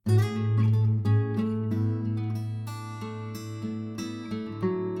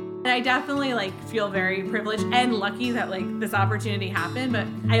I definitely like feel very privileged and lucky that like this opportunity happened, but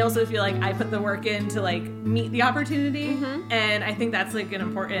I also feel like I put the work in to like meet the opportunity. And I think that's like an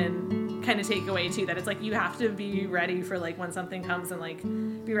important kind of takeaway too, that it's like you have to be ready for like when something comes and like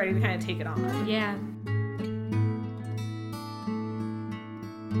be ready to kind of take it on. Yeah.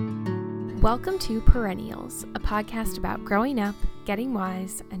 Welcome to Perennials, a podcast about growing up, getting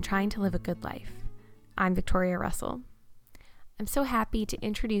wise, and trying to live a good life. I'm Victoria Russell. I'm so happy to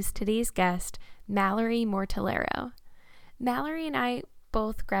introduce today's guest, Mallory Mortellaro. Mallory and I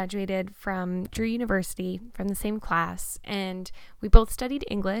both graduated from Drew University from the same class, and we both studied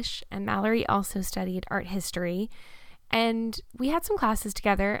English, and Mallory also studied art history. And we had some classes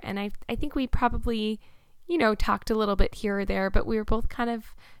together, and I think we probably, talked a little bit here or there, but we were both kind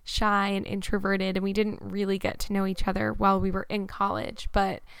of shy and introverted, and we didn't really get to know each other while we were in college.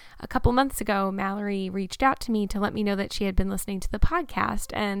 But a couple months ago, Mallory reached out to me to let me know that she had been listening to the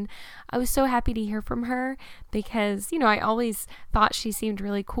podcast, and I was so happy to hear from her because, I always thought she seemed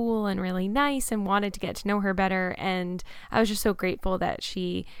really cool and really nice and wanted to get to know her better, and I was just so grateful that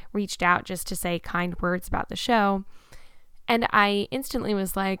she reached out just to say kind words about the show. And I instantly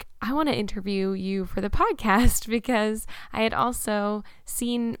was like, I want to interview you for the podcast because I had also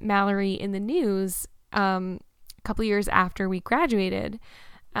seen Mallory in the news a couple years after we graduated.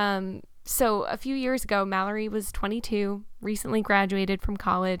 So a few years ago, Mallory was 22, recently graduated from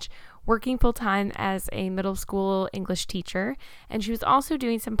college, working full-time as a middle school English teacher, and she was also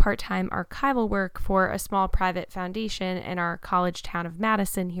doing some part-time archival work for a small private foundation in our college town of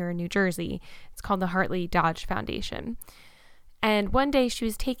Madison here in New Jersey. It's called the Hartley Dodge Foundation. And one day she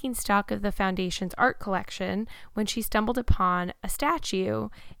was taking stock of the foundation's art collection when she stumbled upon a statue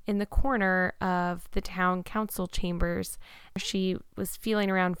in the corner of the town council chambers. She was feeling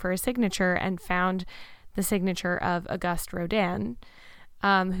around for a signature and found the signature of Auguste Rodin,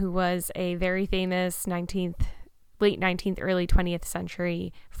 who was a very famous late 19th, early 20th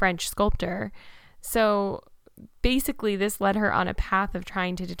century French sculptor. So basically this led her on a path of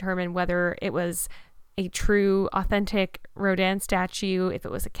trying to determine whether it was a true, authentic Rodin statue, if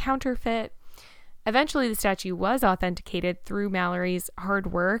it was a counterfeit. Eventually, the statue was authenticated through Mallory's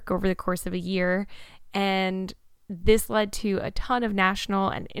hard work over the course of a year, and this led to a ton of national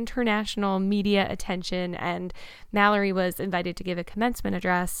and international media attention, and Mallory was invited to give a commencement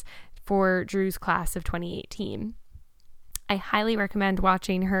address for Drew's class of 2018. I highly recommend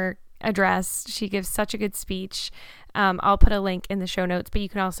watching her address. She gives such a good speech. I'll put a link in the show notes, but you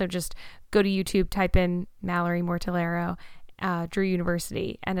can also just go to YouTube, type in Mallory Mortellaro, Drew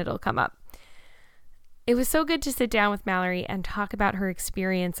University, and it'll come up. It was so good to sit down with Mallory and talk about her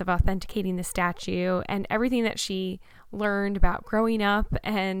experience of authenticating the statue and everything that she learned about growing up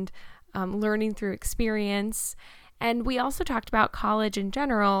and learning through experience. And we also talked about college in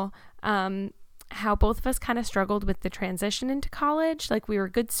general, how both of us kind of struggled with the transition into college. Like, we were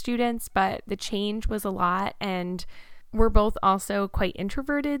good students, but the change was a lot, and we're both also quite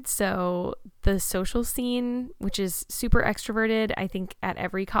introverted. So the social scene, which is super extroverted, I think at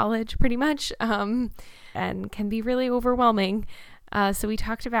every college pretty much, and can be really overwhelming. So we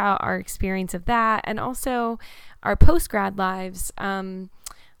talked about our experience of that, and also our post-grad lives,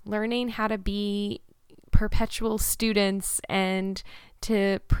 learning how to be perpetual students and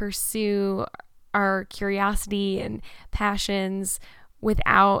to pursue our curiosity and passions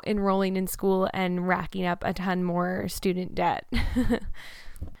without enrolling in school and racking up a ton more student debt.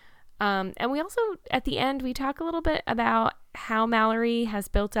 And we also, at the end, we talk a little bit about how Mallory has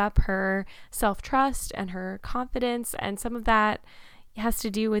built up her self-trust and her confidence, and some of that has to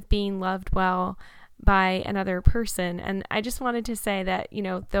do with being loved well by another person. And I just wanted to say that,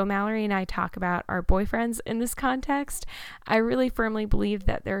 though Mallory and I talk about our boyfriends in this context, I really firmly believe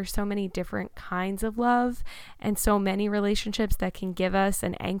that there are so many different kinds of love and so many relationships that can give us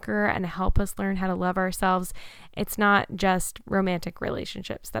an anchor and help us learn how to love ourselves. It's not just romantic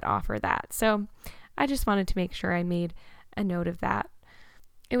relationships that offer that. So I just wanted to make sure I made a note of that.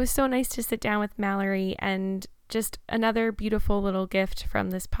 It was so nice to sit down with Mallory, and just another beautiful little gift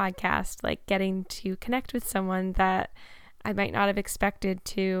from this podcast, like getting to connect with someone that I might not have expected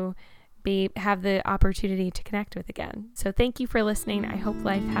to have the opportunity to connect with again. So thank you for listening. I hope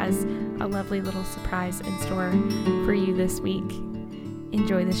life has a lovely little surprise in store for you this week.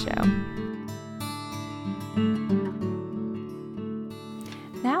 Enjoy the show.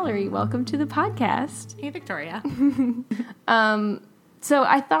 Mallory, welcome to the podcast. Hey, Victoria. So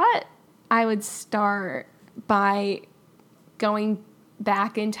I thought I would start by going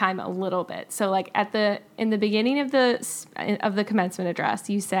back in time a little bit. So like in the beginning of the commencement address,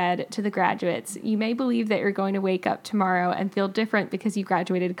 you said to the graduates, "You may believe that you're going to wake up tomorrow and feel different because you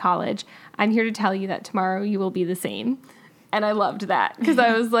graduated college. I'm here to tell you that tomorrow you will be the same." And I loved that because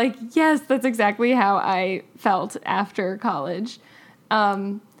I was like, yes, that's exactly how I felt after college.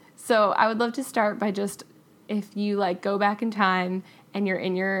 So I would love to start by just, if you like go back in time and you're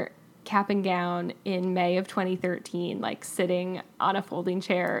in your cap and gown in May of 2013, like sitting on a folding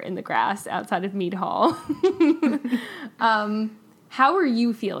chair in the grass outside of Mead Hall. How were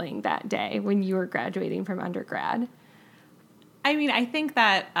you feeling that day when you were graduating from undergrad? I mean, I think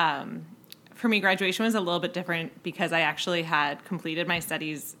that for me, graduation was a little bit different because I actually had completed my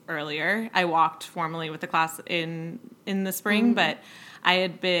studies earlier. I walked formally with the class in the spring, but I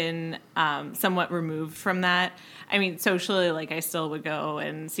had been somewhat removed from that. I mean, socially, like I still would go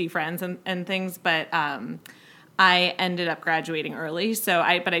and see friends and things, but I ended up graduating early.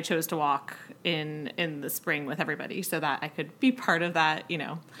 But I chose to walk in the spring with everybody so that I could be part of that,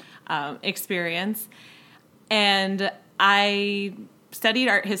 experience. And I studied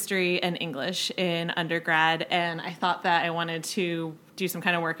art history and English in undergrad, and I thought that I wanted to do some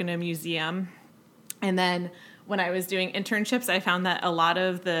kind of work in a museum. And then when I was doing internships, I found that a lot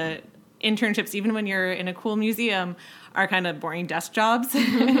of the internships, even when you're in a cool museum, are kind of boring desk jobs.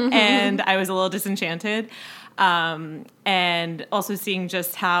 And I was a little disenchanted. And also seeing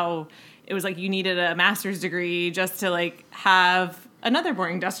just how it was like you needed a master's degree just to like have another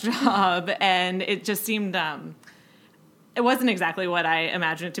boring desk job. And it just seemed, it wasn't exactly what I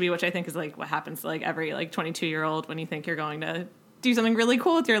imagined it to be, which I think is like what happens to like every like 22-year-old when you think you're going to do something really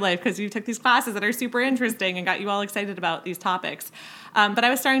cool with your life because you took these classes that are super interesting and got you all excited about these topics. But I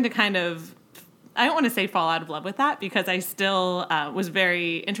was starting to kind of, I don't want to say fall out of love with that because I still was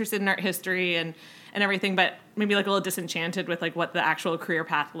very interested in art history and everything, but maybe like a little disenchanted with like what the actual career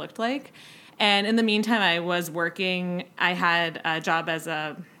path looked like. And in the meantime, I was working, I had a job as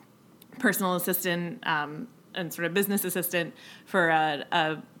a personal assistant and sort of business assistant for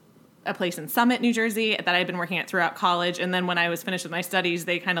a place in Summit, New Jersey that I had been working at throughout college. And then when I was finished with my studies,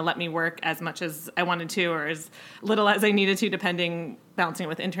 they kind of let me work as much as I wanted to or as little as I needed to, balancing it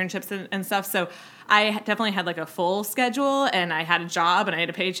with internships and stuff. So I definitely had like a full schedule and I had a job and I had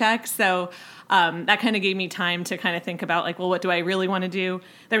a paycheck. So that kind of gave me time to kind of think about like, well, what do I really want to do?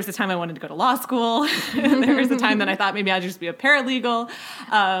 There was a time I wanted to go to law school. There was a time that I thought maybe I'd just be a paralegal.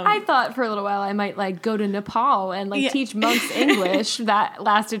 I thought for a little while I might like go to Nepal and like teach monks English. That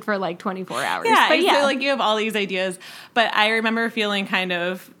lasted for like 24 hours. Yeah, but so like you have all these ideas. But I remember feeling kind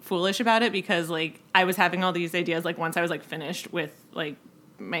of foolish about it because like I was having all these ideas like once I was like finished with like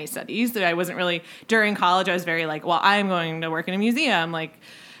my studies. So I wasn't really, during college, I was very like, well, I'm going to work in a museum. Like,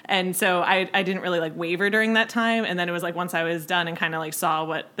 and so I didn't really like waver during that time. And then it was like once I was done and kind of like saw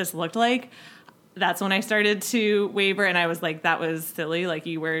what this looked like, that's when I started to waver. And I was like, that was silly. Like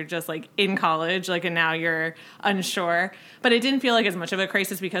you were just like in college, like, and now you're unsure. But it didn't feel like as much of a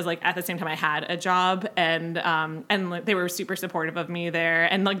crisis because like at the same time I had a job and like, they were super supportive of me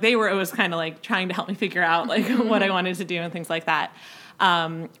there. And like it was kind of like trying to help me figure out like what I wanted to do and things like that.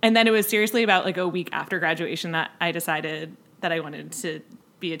 And then it was seriously about like a week after graduation that I decided that I wanted to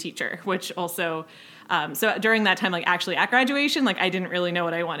be a teacher, which also, so during that time, like actually at graduation, like I didn't really know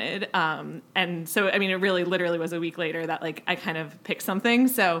what I wanted. And so, I mean, it really literally was a week later that like I kind of picked something.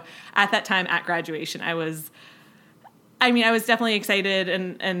 So at that time at graduation, I was definitely excited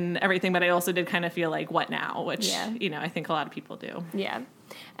and everything, but I also did kind of feel like, what now? Which, I think a lot of people do. Yeah.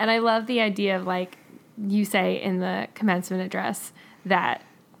 And I love the idea of like you say in the commencement address that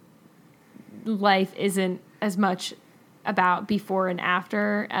life isn't as much about before and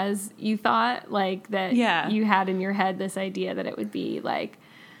after as you thought, like that you had in your head this idea that it would be like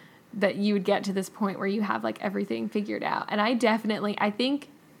that you would get to this point where you have like everything figured out. And I think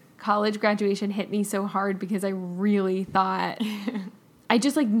college graduation hit me so hard because I really thought I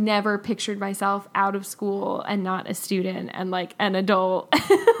just like never pictured myself out of school and not a student and like an adult.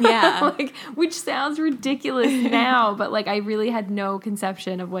 Yeah. Like, which sounds ridiculous now, but like I really had no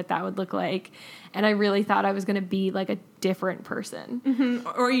conception of what that would look like. And I really thought I was going to be like a different person. Mm-hmm.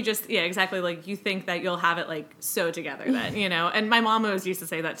 Or you just, exactly. Like you think that you'll have it like so together then, and my mom always used to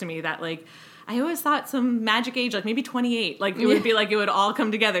say that to me that like, I always thought some magic age, like maybe 28, like it would be like, it would all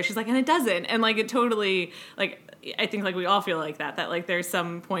come together. She's like, and it doesn't. And like, it totally like, I think like we all feel like that like there's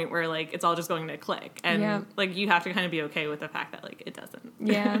some point where like, it's all just going to click and like, you have to kind of be okay with the fact that like, it doesn't.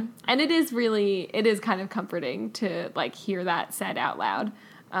 Yeah. And it is kind of comforting to like hear that said out loud.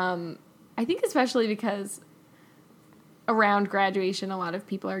 I think especially because around graduation, a lot of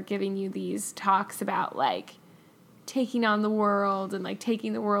people are giving you these talks about like taking on the world and like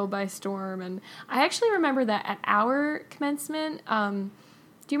taking the world by storm. And I actually remember that at our commencement,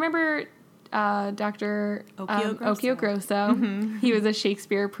 do you remember Dr. Okio Grosso? Mm-hmm. He was a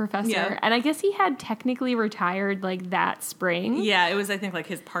Shakespeare professor, and I guess he had technically retired like that spring. Yeah, it was, I think, like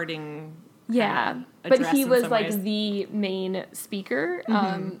his parting. But he was like the main speaker,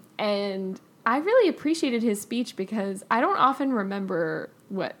 and I really appreciated his speech because I don't often remember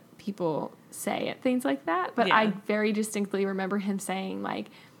what people say at things like that, but I very distinctly remember him saying like,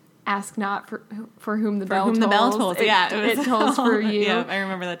 ask not for whom the bell tolls. It tolls for you. Yeah, I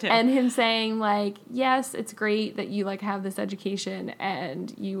remember that too. And him saying like, yes, it's great that you like have this education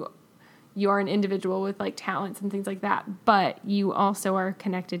and you are an individual with like talents and things like that, but you also are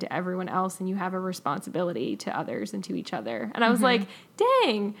connected to everyone else and you have a responsibility to others and to each other. And I was like,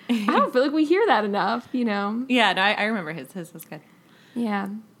 dang, I don't feel like we hear that enough, you know? Yeah, no, I remember his was good. Yeah.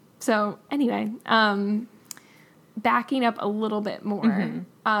 So anyway, backing up a little bit more,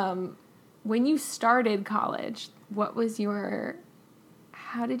 when you started college,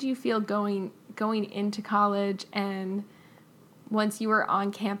 how did you feel going into college, and once you were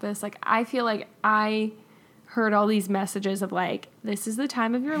on campus? Like, I feel like I heard all these messages of like, this is the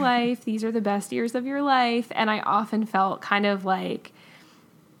time of your life, these are the best years of your life, and I often felt kind of like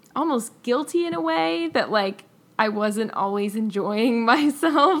almost guilty in a way that like I wasn't always enjoying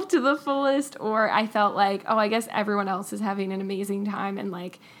myself to the fullest, or I felt like, oh, I guess everyone else is having an amazing time and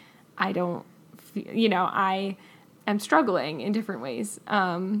like I don't feel, I am struggling in different ways.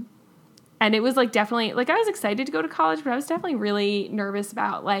 And it was like definitely like I was excited to go to college, but I was definitely really nervous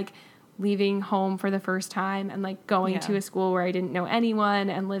about like leaving home for the first time and like going to a school where I didn't know anyone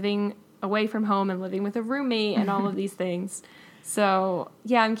and living away from home and living with a roommate and all of these things. So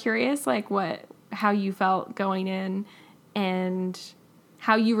yeah, I'm curious like how you felt going in and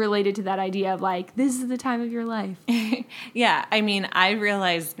how you related to that idea of like, this is the time of your life. Yeah. I mean, I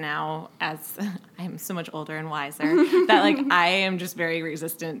realize now as I'm so much older and wiser that like I am just very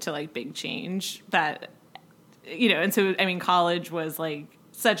resistant to like big change that, and so, I mean, college was like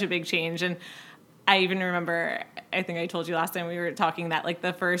such a big change. And I even remember, I think I told you last time we were talking that like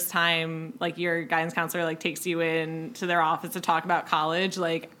the first time like your guidance counselor like takes you in to their office to talk about college,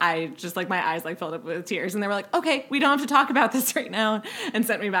 like I just like my eyes like filled up with tears and they were like, okay, we don't have to talk about this right now, and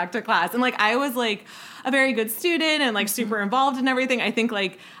sent me back to class. And like I was like a very good student and like super involved in everything. I think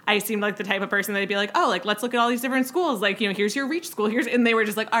like I seemed like the type of person that'd be like, oh, like let's look at all these different schools, like here's your reach school, and they were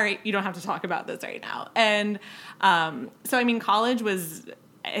just like, all right, you don't have to talk about this right now. And so I mean college was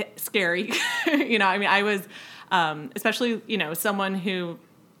scary. I mean I was especially, someone who,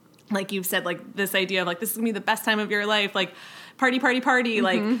 like you've said, like this idea of like, this is gonna be the best time of your life, like party,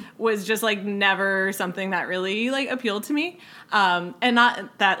 like was just like never something that really like appealed to me. And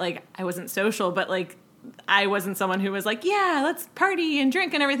not that like I wasn't social, but like I wasn't someone who was like, yeah, let's party and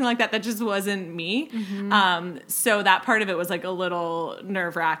drink and everything like that. That just wasn't me. So that part of it was like a little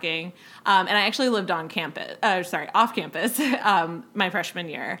nerve wracking. And I actually lived off campus, my freshman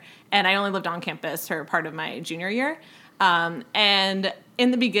year. And I only lived on campus for part of my junior year. And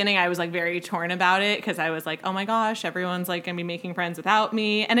in the beginning I was like very torn about it because I was like, oh my gosh, everyone's like gonna be making friends without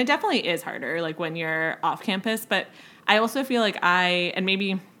me. And it definitely is harder like when you're off campus. But I also feel like and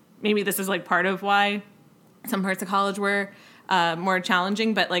maybe this is like part of why some parts of college were more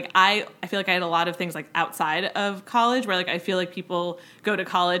challenging, but like I feel like I had a lot of things like outside of college where like I feel like people go to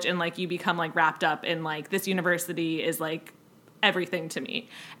college and like you become like wrapped up in like this university is like everything to me.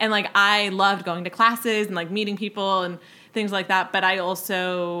 And like I loved going to classes and like meeting people and things like that, but I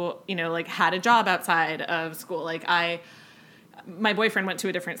also, like had a job outside of school. Like my boyfriend went to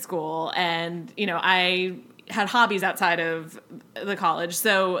a different school and, I had hobbies outside of the college.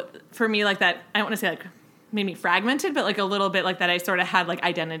 So for me, like that, I don't want to say like made me fragmented, but like a little bit like that I sort of had like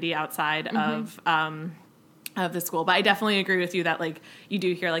identity outside of the school. But I definitely agree with you that like you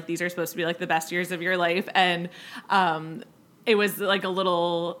do hear like these are supposed to be like the best years of your life. And it was like a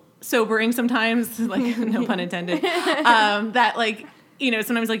little sobering sometimes, like no pun intended, that like,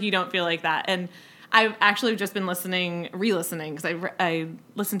 sometimes like you don't feel like that. And I've actually just been re-listening because I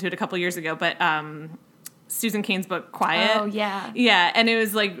listened to it a couple years ago, but Susan Cain's book, Quiet. Oh, yeah. Yeah, and it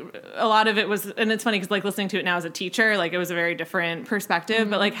was like, a lot of it was, and it's funny because like listening to it now as a teacher, like it was a very different perspective,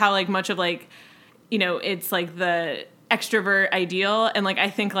 but like how like much of like, it's like the extrovert ideal, and like I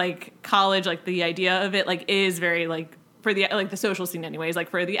think like college, like the idea of it like is very like, for the like the social scene anyways, like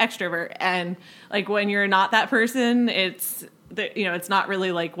for the extrovert, and like when you're not that person, it's it's not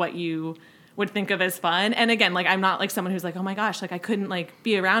really like what you would think of as fun. And again, like I'm not like someone who's like, oh my gosh, like I couldn't like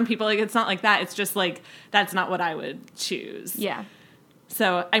be around people, like it's not like that. It's just like that's not what I would choose. Yeah.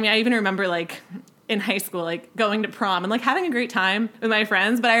 So I mean I even remember like in high school, like going to prom and like having a great time with my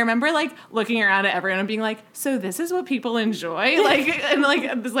friends. But I remember like looking around at everyone and being like, so this is what people enjoy? Like, and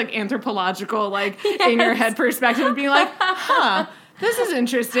like this like anthropological, like in your head perspective of being like, huh, this is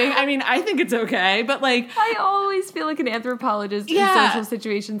interesting. I mean, I think it's okay, but like... I always feel like an anthropologist in social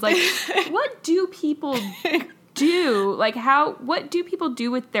situations. Like, what do people do? Like, what do people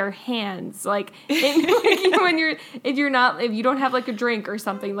do with their hands? Like, if you don't have like a drink or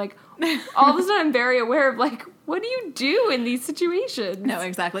something, like, all of a sudden I'm very aware of like, what do you do in these situations? No,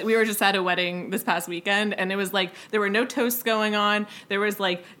 exactly. We were just at a wedding this past weekend, and it was like there were no toasts going on. There was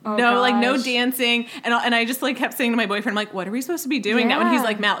like no dancing, and I just like kept saying to my boyfriend, I'm like, what are we supposed to be doing now? And he's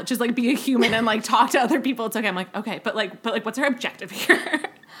like, Mal, just like be a human and like talk to other people. It's okay. I'm like, okay, but what's our objective here?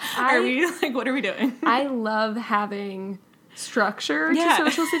 What are we doing? I love having structure to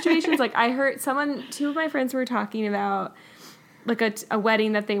social situations. Like I heard two of my friends were talking about like a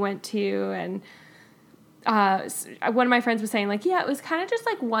wedding that they went to, and one of my friends was saying like, yeah, it was kind of just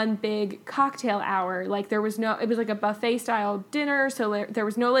like one big cocktail hour. Like it was like a buffet style dinner. So there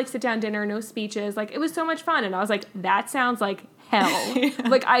was no like sit down dinner, no speeches. Like it was so much fun. And I was like, that sounds like hell.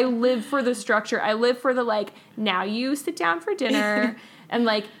 Like I live for the structure. I live for the like, now you sit down for dinner and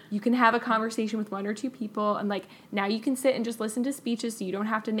like you can have a conversation with one or two people. And like now you can sit and just listen to speeches so you don't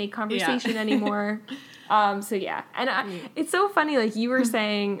have to make conversation anymore. So yeah. And it's so funny. Like you were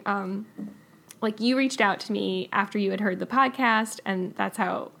saying, like you reached out to me after you had heard the podcast, and that's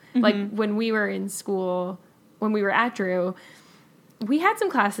how, like when we were in school, when we were at Drew, we had some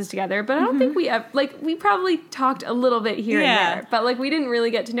classes together, but I don't think we probably talked a little bit here and there, but like we didn't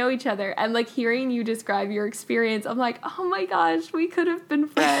really get to know each other. And like hearing you describe your experience, I'm like, oh my gosh, we could have been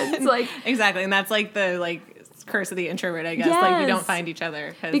friends. Like exactly. And that's like the like curse of the introvert, I guess. Yes. Like we don't find each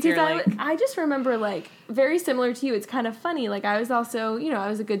other because I just remember like very similar to you. It's kind of funny. Like I was also, I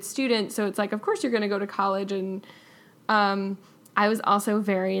was a good student, so it's like of course you're going to go to college, and I was also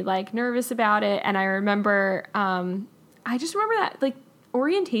very like nervous about it. And I remember I just remember that like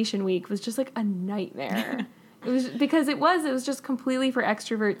orientation week was just like a nightmare. It was because it was just completely for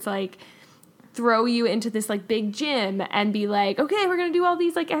extroverts, like throw you into this like big gym and be like, okay, we're going to do all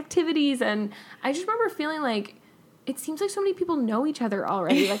these like activities. And I just remember feeling like, it seems like so many people know each other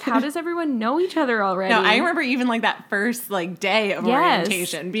already. Like, how does everyone know each other already? No, I remember even like that first like day of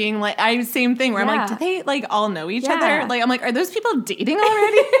orientation being like, same thing where I'm like, do they like all know each other? Like, I'm like, are those people dating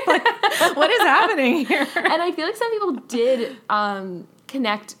already? Like, what is happening here? And I feel like some people did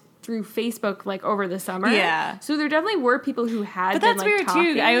connect through Facebook like over the summer. Yeah. So there definitely were people who had But that's been, like, weird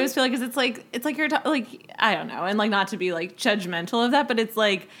talking. too. I always feel like it's like you're like I don't know, and like not to be like judgmental of that, but it's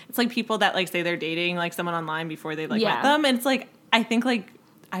like people that like say they're dating like someone online before they like met them, and it's like I think like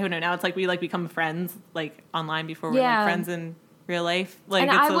I don't know, now it's like we like become friends like online before we're like friends in real life. Like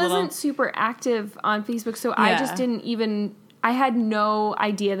and I wasn't super active on Facebook, so I just didn't even. I had no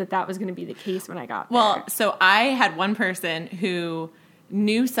idea that was going to be the case when I got there. Well, so I had one person who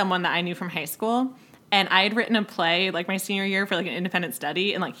knew someone that I knew from high school, and I had written a play like my senior year for like an independent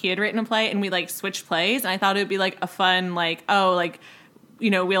study, and like he had written a play, and we like switched plays, and I thought it would be like a fun like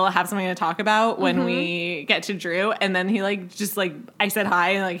we'll have something to talk about when we get to Drew. And then he like just like I said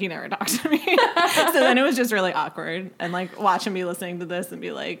hi, and like he never talked to me. So then it was just really awkward, and like watching me listening to this and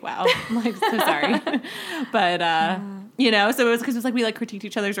be like, wow, I'm like so sorry. But so it was because it was like we like critiqued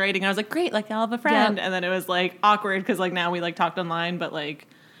each other's writing, and I was like, great, like I'll have a friend. And then it was like awkward because like now we like talked online, but like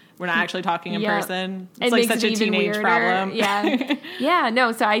we're not actually talking in person. It's like such a teenage problem. Yeah.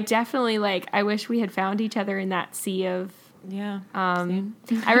 No, so I definitely like I wish we had found each other in that sea of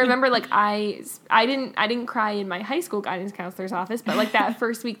I remember like I didn't cry in my high school guidance counselor's office, but like that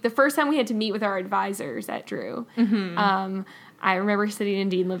first week, the first time we had to meet with our advisors at Drew, I remember sitting in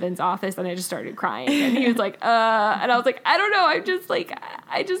Dean Levin's office, and I just started crying, and he was like, and I was like, I don't know, I just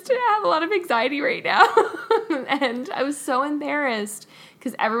have a lot of anxiety right now. And I was so embarrassed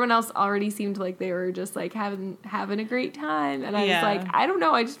because everyone else already seemed like they were just like having a great time. And I was like, I don't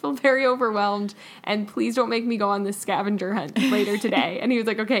know, I just feel very overwhelmed, and please don't make me go on this scavenger hunt later today. And he was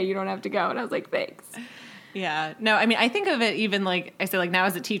like, okay, you don't have to go. And I was like, thanks. Yeah. No, I mean, I think of it even like, I say like now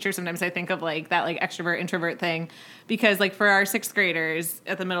as a teacher, sometimes I think of like that like extrovert introvert thing, because like for our 6th graders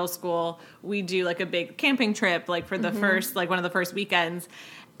at the middle school, we do like a big camping trip, like for the first, like one of the first weekends.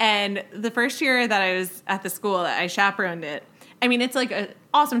 And the first year that I was at the school, I chaperoned it. I mean, it's like an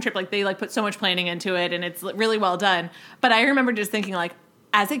awesome trip. Like they like put so much planning into it, and it's really well done. But I remember just thinking like,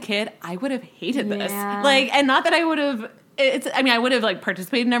 as a kid, I would have hated this. Like, and not that I would have, I would have like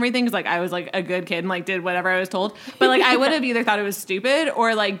participated in everything because like I was like a good kid and like did whatever I was told. But like I would have either thought it was stupid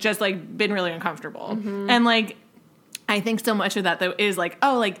or like just like been really uncomfortable. And like I think so much of that, though, is like,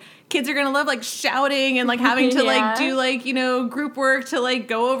 oh, like, kids are going to love, like, shouting and, like, having to, like, do, like, you know, group work to, like,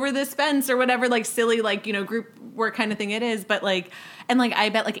 go over this fence or whatever, like, silly, like, you know, group work kind of thing it is. But, like, and, like, I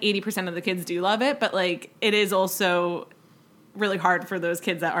bet, like, 80% of the kids do love it. But, like, it is also really hard for those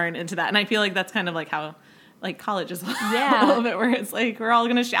kids that aren't into that. And I feel like that's kind of, like, how, like, college is a little bit where it's, like, we're all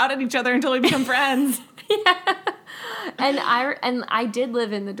going to shout at each other until we become friends. And I did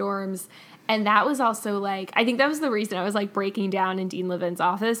live in the dorms. And that was also, like, I think that was the reason I was, like, breaking down in Dean Levin's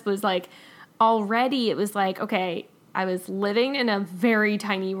office was, like, already it was, like, okay, I was living in a very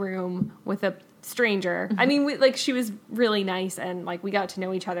tiny room with a stranger. Mm-hmm. I mean, like, she was really nice and, like, we got to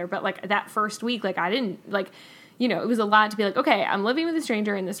know each other. But, like, that first week, like, I didn't, like, you know, it was a lot to be like, okay, I'm living with a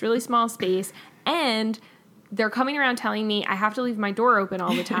stranger in this really small space. And they're coming around telling me I have to leave my door open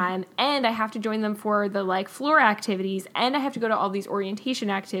all the time. And I have to join them for the, like, floor activities. And I have to go to all these orientation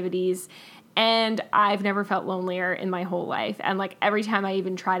activities. And I've never felt lonelier in my whole life. And, like, every time I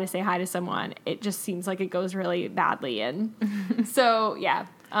even try to say hi to someone, it just seems like it goes really badly. And so, yeah,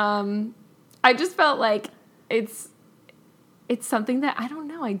 I just felt like it's something that, I don't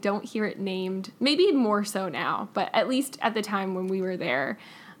know, I don't hear it named. Maybe more so now. But at least at the time when we were there,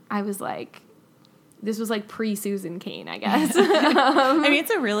 I was like, this was, like, pre-Susan Cain, I guess. I mean,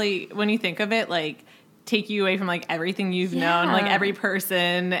 it's a really, when you think of it, like, take you away from, like, everything you've known, like, every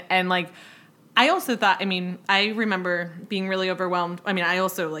person. And, like, I also thought, I mean, I remember being really overwhelmed. I mean, I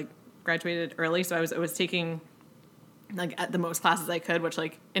also, like, graduated early, so I was taking, like, at the most classes I could, which,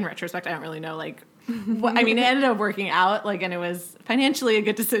 like, in retrospect, I don't really know, like, what, I mean, it ended up working out, like, and it was financially a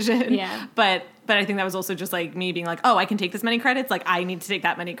good decision. Yeah. But I think that was also just, like, me being like, oh, I can take this many credits, like, I need to take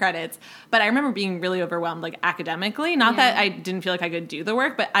that many credits. But I remember being really overwhelmed, like, academically. Not that I didn't feel like I could do the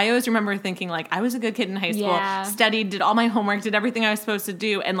work, but I always remember thinking, like, I was a good kid in high school, studied, did all my homework, did everything I was supposed to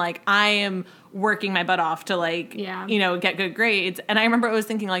do, and, like, I am working my butt off to, like, you know, get good grades. And I remember always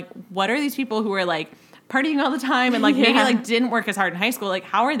thinking, like, what are these people who are, like, partying all the time and, like, maybe, like, didn't work as hard in high school? Like,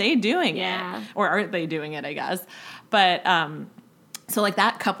 how are they doing it? Or aren't they doing it, I guess? But, so, like,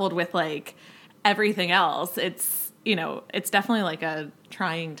 that coupled with, like, everything else, it's, you know, it's definitely, like, a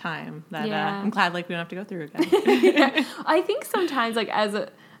trying time that I'm glad, like, we don't have to go through again. I think sometimes, like,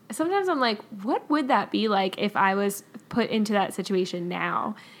 sometimes I'm like, what would that be like if I was put into that situation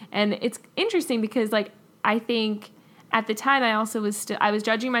now? And it's interesting because, like, I think at the time I also was I was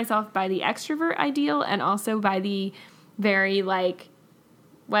judging myself by the extrovert ideal and also by the very, like,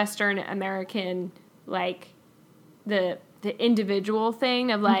 Western American, like, the individual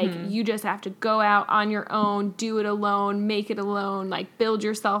thing of, like, you just have to go out on your own, do it alone, make it alone, like, build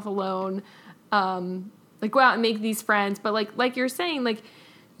yourself alone, like, go out and make these friends. But, like you're saying, like,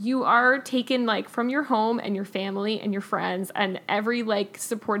 you are taken, like, from your home and your family and your friends and every, like,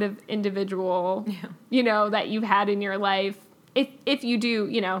 supportive individual, you know, that you've had in your life. If you do,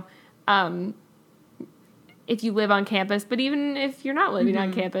 you know, if you live on campus, but even if you're not living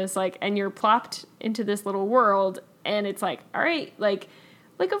on campus, like, and you're plopped into this little world and it's like, all right, like,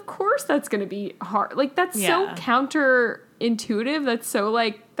 of course that's going to be hard. Like, that's so counterintuitive. That's so,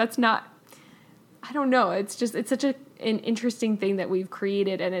 like, that's not, I don't know. It's just, it's such an interesting thing that we've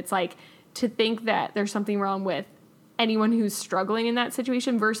created. And it's like, to think that there's something wrong with anyone who's struggling in that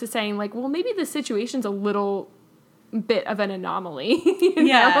situation versus saying, like, well, maybe the situation's a little bit of an anomaly. You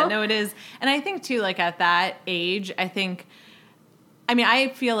know? No, it is. And I think, too, like, at that age, I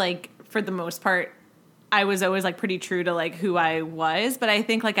feel like for the most part, I was always, like, pretty true to, like, who I was. But I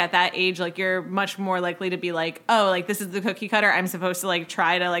think, like, at that age, like, you're much more likely to be like, oh, like, this is the cookie cutter I'm supposed to, like,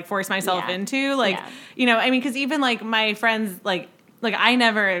 try to, like, force myself into. Like, you know, I mean, because even, like, my friends, like, I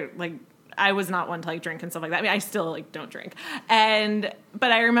never, like, I was not one to, like, drink and stuff like that. I mean, I still, like, don't drink.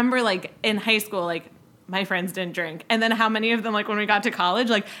 But I remember, like, in high school, like, my friends didn't drink. And then how many of them, like, when we got to college,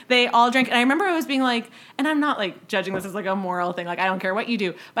 like, they all drank. And I remember always being like, and I'm not, like, judging this as, like, a moral thing. Like, I don't care what you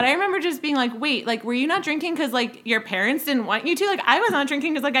do. But I remember just being like, wait, like, were you not drinking because, like, your parents didn't want you to? Like, I was not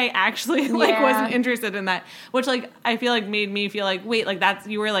drinking because, like, I actually, like, wasn't interested in that. Which, like, I feel like made me feel like, wait, like,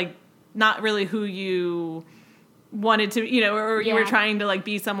 you were, like, not really who you wanted to, you know, or you were trying to, like,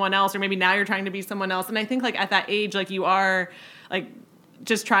 be someone else. Or maybe now you're trying to be someone else. And I think, like, at that age, like, you are, like,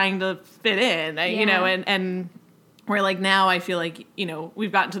 just trying to fit in, you know, and where, like, now I feel like, you know,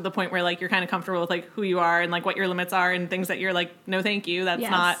 we've gotten to the point where, like, you're kind of comfortable with, like, who you are and, like, what your limits are and things that you're like, no, thank you. That's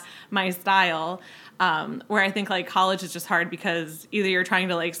not my style. Where I think, like, college is just hard because either you're trying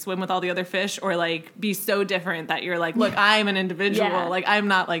to, like, swim with all the other fish or, like, be so different that you're like, look, I'm an individual. Like, I'm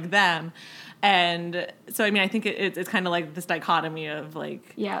not like them. And so, I mean, I think it's kind of like this dichotomy of,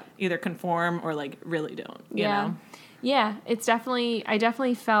 like, either conform or, like, really don't, you know? Yeah, it's definitely, I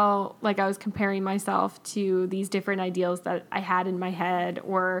definitely felt like I was comparing myself to these different ideals that I had in my head,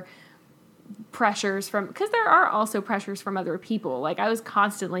 or pressures from, because there are also pressures from other people. Like I was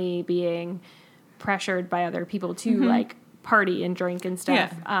constantly being pressured by other people to like party and drink and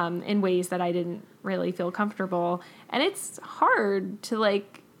stuff in ways that I didn't really feel comfortable. And it's hard to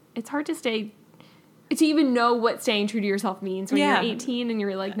like, it's hard to stay, to even know what staying true to yourself means when you're 18 and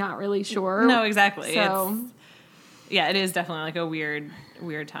you're like not really sure. No, exactly. So it is definitely like a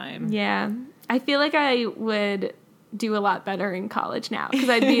weird time. Yeah. I feel like I would do a lot better in college now, because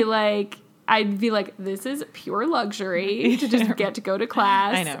I'd be like, this is pure luxury to just get to go to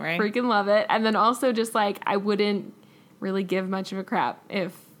class. I know, right? Freaking love it. And then also just like, I wouldn't really give much of a crap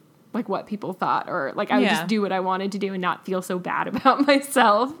if like what people thought, or like I would just do what I wanted to do and not feel so bad about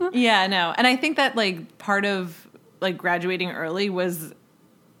myself. Yeah, no. And I think that like part of like graduating early was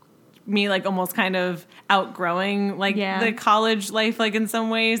me like almost kind of outgrowing like the college life, like in some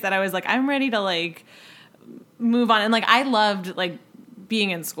ways that I was like, I'm ready to like move on. And like I loved like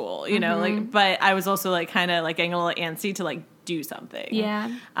being in school, you know, like, but I was also like kind of like getting a little antsy to like do something.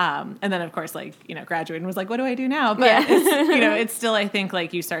 Yeah. And then of course like, you know, graduating was like, what do I do now? But it's, you know, it's still, I think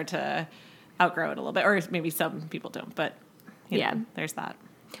like you start to outgrow it a little bit, or maybe some people don't, but you know, there's that.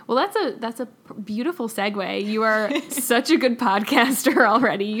 Well, that's a beautiful segue. You are such a good podcaster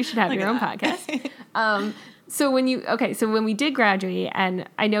already. You should have your own podcast. So when we did graduate, and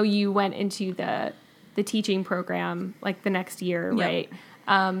I know you went into the teaching program like the next year, right?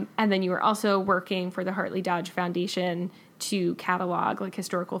 And then you were also working for the Hartley Dodge Foundation to catalog like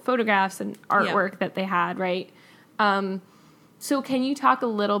historical photographs and artwork that they had, right? So can you talk a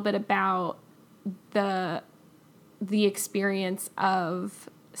little bit about the experience of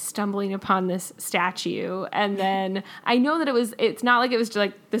stumbling upon this statue? And then I know that it's not like it was just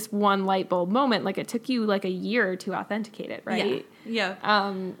like this one light bulb moment. Like it took you like a year to authenticate it, right?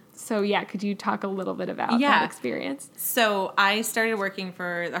 Yeah. So yeah, could you talk a little bit about that experience? So I started working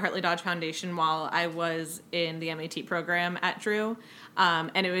for the Hartley Dodge Foundation while I was in the MAT program at Drew.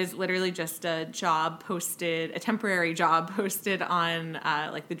 And it was literally just a temporary job posted on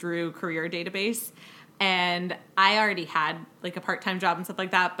like the Drew career database. And I already had like a part-time job and stuff like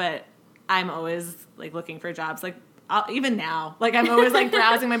that, but I'm always like looking for jobs. Like even now, like I'm always like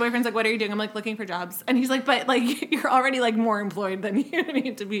browsing. My boyfriend's like, what are you doing? I'm like looking for jobs. And he's like, but like you're already like more employed than you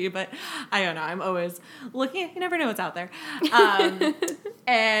need to be. But I don't know. I'm always looking. You never know what's out there.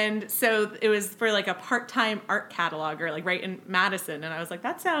 And so it was for like a part-time art cataloger, like right in Madison. And I was like,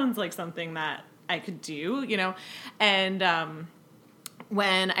 that sounds like something that I could do, you know? And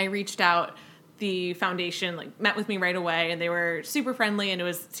when I reached out, the foundation like met with me right away, and they were super friendly,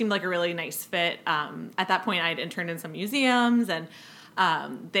 and seemed like a really nice fit. At that point, I'd interned in some museums, and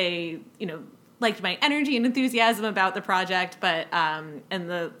they, you know, liked my energy and enthusiasm about the project, but and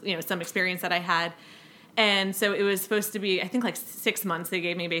the, you know, some experience that I had. And so it was supposed to be, I think, like 6 months they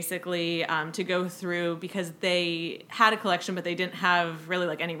gave me basically to go through, because they had a collection, but they didn't have really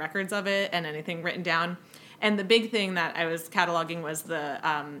like any records of it and anything written down. And the big thing that I was cataloging was the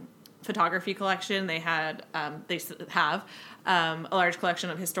photography collection. They have a large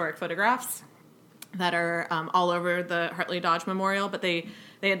collection of historic photographs that are all over the Hartley Dodge Memorial, but they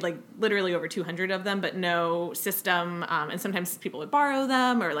had like literally over 200 of them, but no system. And sometimes people would borrow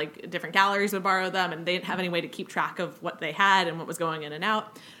them, or like different galleries would borrow them, and they didn't have any way to keep track of what they had and what was going in and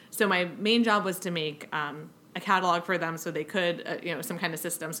out. So my main job was to make a catalog for them, so they could, you know, some kind of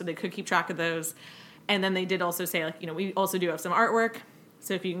system, so they could keep track of those. And then they did also say, like, you know, we also do have some artwork,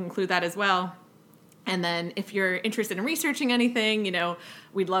 so if you can include that as well. And then if you're interested in researching anything, you know,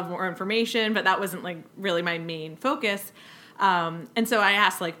 we'd love more information, but that wasn't like really my main focus. And so I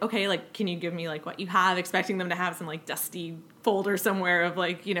asked, like, okay, like, can you give me like what you have, expecting them to have some like dusty folder somewhere of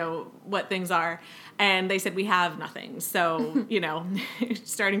like, you know, what things are. And they said, we have nothing. So, you know,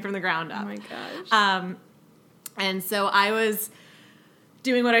 starting from the ground up. Oh my gosh. And so I was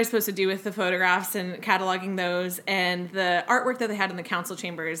doing what I was supposed to do with the photographs and cataloging those, and the artwork that they had in the council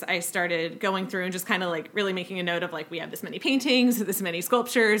chambers, I started going through and just kind of like really making a note of like, we have this many paintings, this many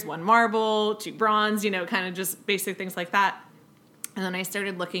sculptures, 1 marble, 2 bronze, you know, kind of just basic things like that. And then I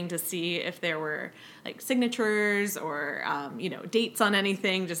started looking to see if there were like signatures or, you know, dates on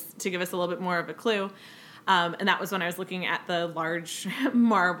anything, just to give us a little bit more of a clue. And that was when I was looking at the large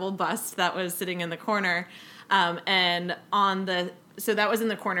marble bust that was sitting in the corner. So that was in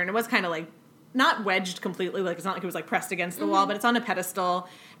the corner, and it was kind of like not wedged completely. Like, it's not like it was like pressed against the wall, but it's on a pedestal.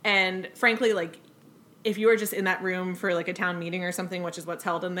 And frankly, like, if you were just in that room for like a town meeting or something, which is what's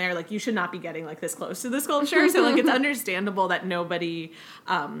held in there, like you should not be getting like this close to the sculpture. So like it's understandable that nobody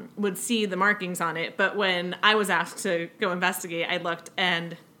would see the markings on it. But when I was asked to go investigate, I looked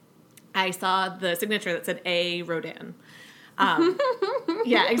and I saw the signature that said A. Rodin.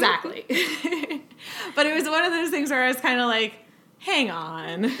 Yeah, exactly. But it was one of those things where I was kind of like, hang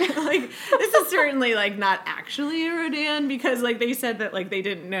on, like this is certainly like not actually a Rodin, because like they said that like they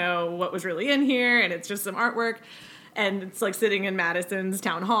didn't know what was really in here and it's just some artwork and it's like sitting in Madison's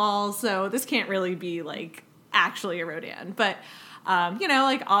town hall, so this can't really be like actually a Rodin. But you know,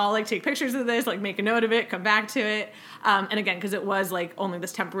 like I'll like take pictures of this, like make a note of it, come back to it. And again, because it was like only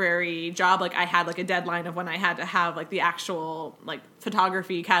this temporary job, like I had like a deadline of when I had to have like the actual like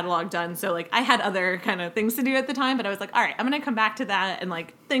photography catalog done. So like I had other kind of things to do at the time, but I was like, all right, I'm going to come back to that and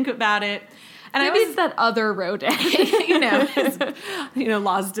like think about it. And maybe it's that other Rodin, you know,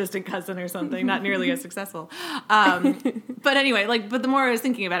 Law's distant cousin or something, not nearly as successful. But anyway, like, but the more I was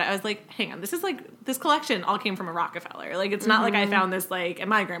thinking about it, I was like, hang on, this is like, this collection all came from a Rockefeller. Like, it's not like I found this like in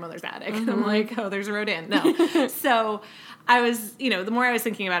my grandmother's attic. I'm like, oh, there's a Rodin. No. So I was, you know, the more I was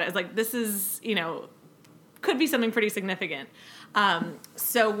thinking about it, I was like, this is, you know, could be something pretty significant.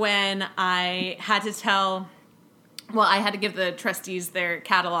 So when I had to I had to give the trustees their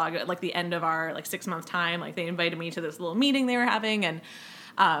catalog at like the end of our like 6-month time. Like they invited me to this little meeting they were having, and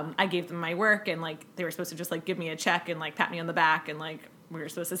I gave them my work, and like they were supposed to just like give me a check and like pat me on the back, and like we were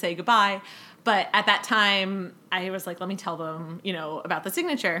supposed to say goodbye. But at that time I was like, let me tell them, you know, about the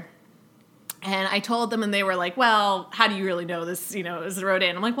signature. And I told them, and they were like, well, how do you really know this, you know, is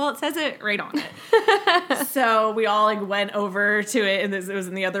Rodin? I'm like, well, it says it right on it. So we all like went over to it, and it was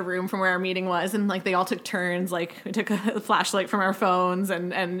in the other room from where our meeting was. And like, they all took turns, like we took a flashlight from our phones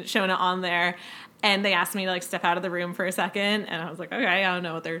and shown it on there. And they asked me to like step out of the room for a second. And I was like, okay, I don't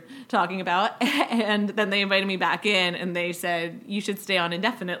know what they're talking about. And then they invited me back in, and they said, you should stay on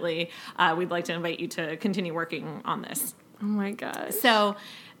indefinitely. We'd like to invite you to continue working on this. Oh my gosh. So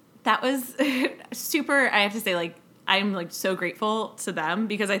that was super, I have to say, like, I'm, like, so grateful to them,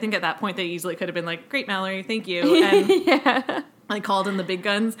 because I think at that point they easily could have been like, great, Mallory, thank you, and yeah. I called in the big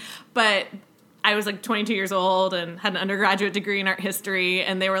guns. But I was, like, 22 years old and had an undergraduate degree in art history,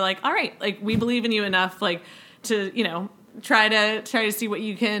 and they were like, all right, like, we believe in you enough, like, to, you know, try to see what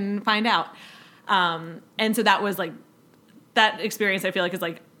you can find out. And so that was, like, that experience, I feel like, is,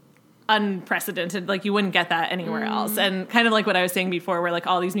 like, unprecedented. Like, you wouldn't get that anywhere else. And kind of like what I was saying before, where like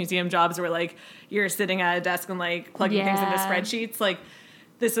all these museum jobs were like you're sitting at a desk and like plugging things into spreadsheets, like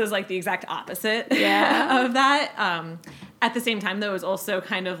this was like the exact opposite of that. At the same time, though, it was also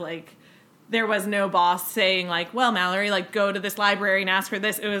kind of like there was no boss saying like, well, Mallory, like go to this library and ask for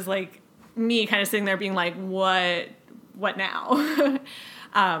this. It was like me kind of sitting there being like, what now?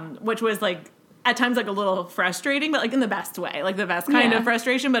 Which was like at times like a little frustrating, but like in the best way, like the best kind of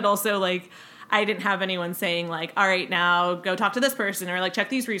frustration, but also like I didn't have anyone saying like, all right, now go talk to this person, or like check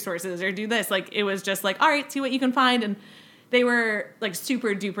these resources, or do this. Like it was just like, all right, see what you can find. And they were like super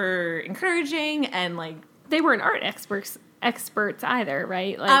duper encouraging, and like they weren't art experts either,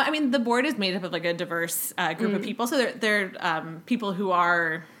 right? Like I mean, the board is made up of like a diverse group of people. So they're people who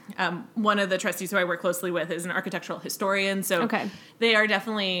are one of the trustees who I work closely with is an architectural historian. So they are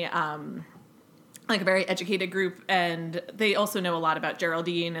definitely like a very educated group, and they also know a lot about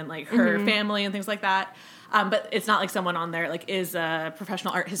Geraldine and like her family and things like that. But it's not like someone on there like is a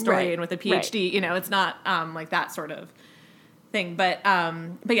professional art historian with a PhD. Right. You know, it's not like that sort of thing. But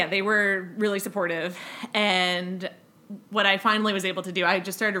yeah, they were really supportive. And what I finally was able to do, I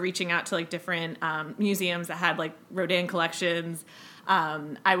just started reaching out to like different museums that had like Rodin collections.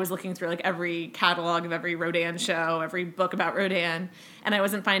 I was looking through like every catalog of every Rodin show, every book about Rodin, and I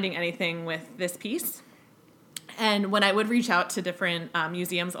wasn't finding anything with this piece. And when I would reach out to different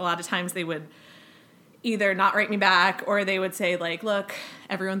museums, a lot of times they would either not write me back, or they would say like, look,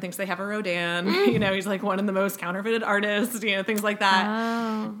 everyone thinks they have a Rodin, you know, he's like one of the most counterfeited artists, you know, things like that.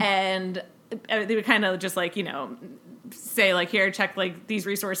 Oh. And they would kind of just like, you know, say like, here, check like these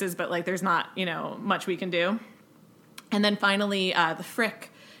resources, but like there's not, you know, much we can do. And then finally, the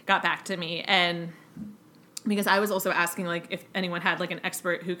Frick got back to me, and because I was also asking like if anyone had like an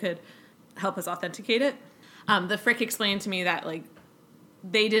expert who could help us authenticate it. The Frick explained to me that like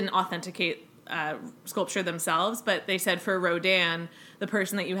they didn't authenticate sculpture themselves, but they said for Rodin, the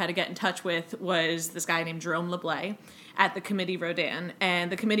person that you had to get in touch with was this guy named Jerome Leblay at the Committee Rodin.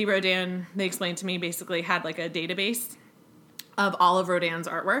 And the Committee Rodin, they explained to me, basically had like a database of all of Rodin's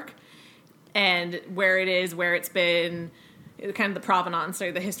artwork, and where it is, where it's been, kind of the provenance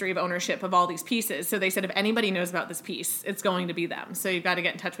or the history of ownership of all these pieces. So they said if anybody knows about this piece, it's going to be them. So you've got to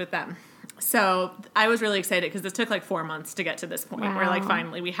get in touch with them. So I was really excited because this took like 4 months to get to this point where like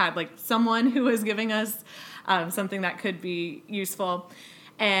finally we had like someone who was giving us something that could be useful.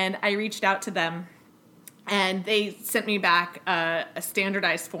 And I reached out to them and they sent me back a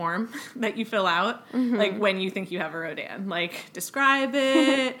standardized form that you fill out, like when you think you have a Rodin. Like, describe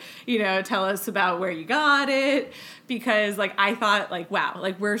it, tell us about where you got it. Because, like, I thought, like, wow,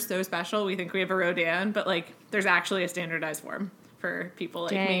 like, we're so special. We think we have a Rodin, but, like, there's actually a standardized form for people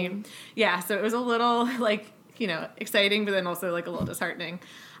like me. Yeah, so it was a little, like, exciting, but then also, like, a little disheartening.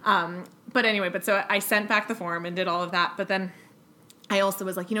 But anyway, so I sent back the form and did all of that, but then I also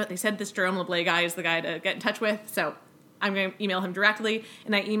was like, they said this Jerome LeBlay guy is the guy to get in touch with, so I'm going to email him directly,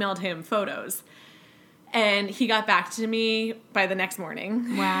 and I emailed him photos. And he got back to me by the next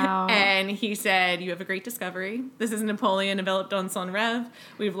morning. Wow. And he said, you have a great discovery. This is Napoleon enveloped on son rêve.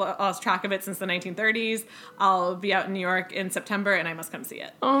 We've lost track of it since the 1930s. I'll be out in New York in September, and I must come see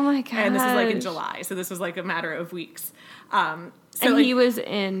it. Oh, my God. And this was, like, in July, so this was, like, a matter of weeks. And he was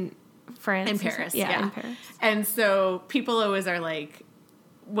in France? In Paris, yeah. In Paris. And so people always are like,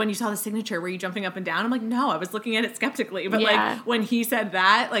 when you saw the signature, were you jumping up and down? I'm like, no, I was looking at it skeptically. But, like, when he said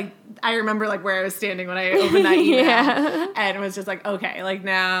that, like, I remember, like, where I was standing when I opened that email. And it was just like, okay, like,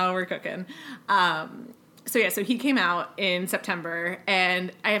 now we're cooking. So he came out in September,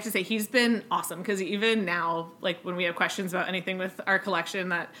 and I have to say, he's been awesome, because even now, like, when we have questions about anything with our collection,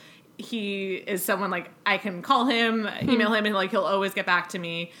 that he is someone, like, I can call him, email him, and, like, he'll always get back to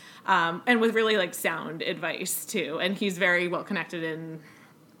me, and with really, like, sound advice, too. And he's very well connected in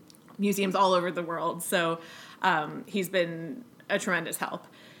museums all over the world, so he's been a tremendous help.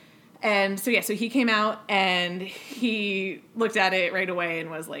 And so he came out and he looked at it right away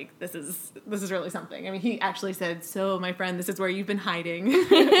and was like, this is really something. I mean, he actually said, so my friend, this is where you've been hiding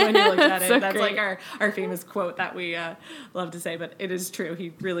when you looked at it. So that's great. Like our famous quote that we love to say, but it is true.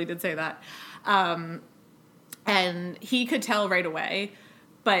 He really did say that. And he could tell right away,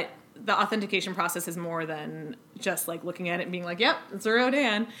 but the authentication process is more than just like looking at it and being like, yep, it's a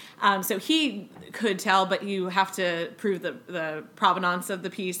Rodin. So he could tell, but you have to prove the provenance of the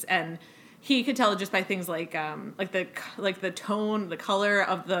piece, and he could tell just by things like the tone, the color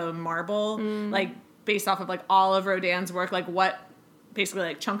of the marble, like based off of like all of Rodin's work, like what basically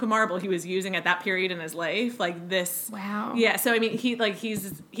like chunk of marble he was using at that period in his life, like this. Wow. Yeah. So I mean, he's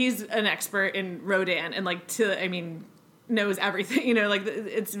an expert in Rodin, and like knows everything, like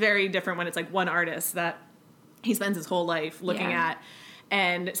it's very different when it's like one artist that he spends his whole life looking at.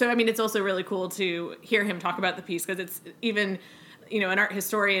 And so, I mean, it's also really cool to hear him talk about the piece, because it's even, an art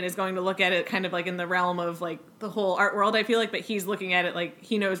historian is going to look at it kind of like in the realm of like the whole art world, I feel like, but he's looking at it like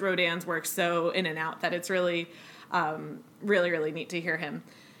he knows Rodin's work so in and out that it's really, really, really neat to hear him.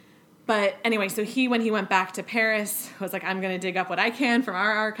 But anyway, so when he went back to Paris, was like, I'm going to dig up what I can from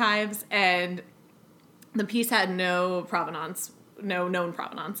our archives, and the piece had no known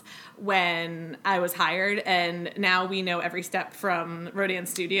provenance when I was hired, and now we know every step from Rodin's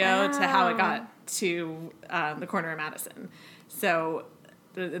studio to how it got to the corner of Madison, so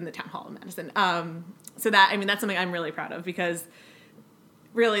in the town hall of Madison. So that's something I'm really proud of, because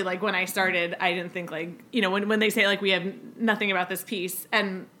really, like, when I started, I didn't think, like, when they say, like, we have nothing about this piece,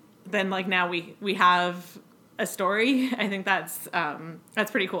 and then, like, now we have a story, I think that's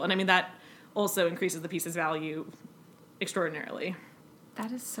pretty cool. And I mean, that also increases the piece's value extraordinarily.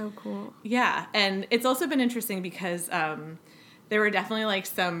 That is so cool. Yeah, and it's also been interesting because there were definitely like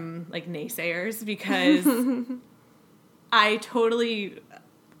some like naysayers, because I totally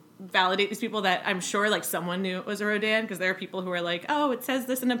validate these people that I'm sure like someone knew it was a Rodin, because there are people who are like, oh, it says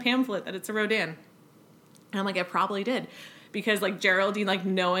this in a pamphlet that it's a Rodin, and I'm like, it probably did, because like Geraldine like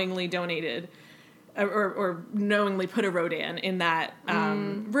knowingly donated or knowingly put a Rodin in that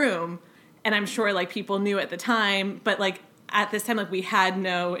room. And I'm sure, like, people knew at the time, but, like, at this time, like, we had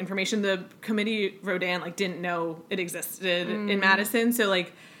no information. The committee Rodin, like, didn't know it existed in Madison. So,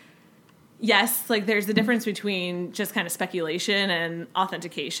 like, yes, like, there's a difference between just kind of speculation and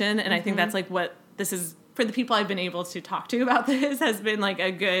authentication. And I think that's, like, what this is, for the people I've been able to talk to about this, has been, like, a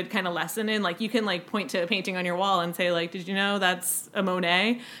good kind of lesson in. Like, you can, like, point to a painting on your wall and say, like, did you know that's a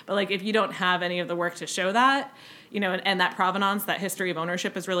Monet? But, like, if you don't have any of the work to show that, and that provenance, that history of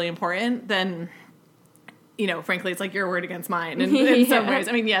ownership is really important, then, frankly, it's like your word against mine in some ways.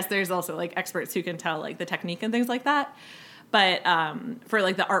 I mean, yes, there's also like experts who can tell like the technique and things like that. But for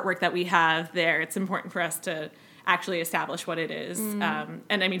like the artwork that we have there, it's important for us to actually establish what it is. And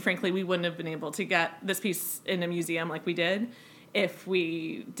I mean, frankly, we wouldn't have been able to get this piece in a museum like we did if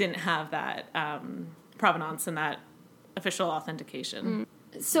we didn't have that provenance and that official authentication.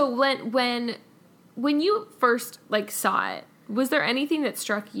 So when you first like saw it, Was there anything that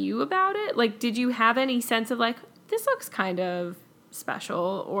struck you about it? Like, did you have any sense of like, this looks kind of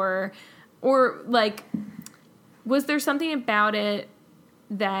special, or like, was there something about it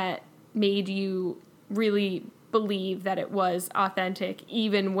that made you really believe that it was authentic,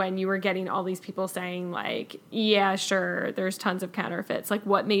 even when you were getting all these people saying like, yeah, sure, there's tons of counterfeits? Like,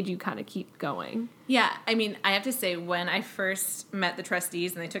 what made you kind of keep going? Yeah, I mean, I have to say, when I first met the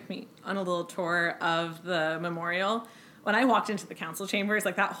trustees and they took me on a little tour of the memorial, when I walked into the council chambers,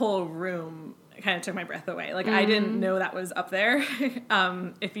 like, that whole room kind of took my breath away. Like, I didn't know that was up there.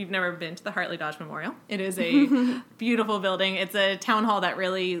 If you've never been to the Hartley Dodge Memorial, it is a beautiful building. It's a town hall that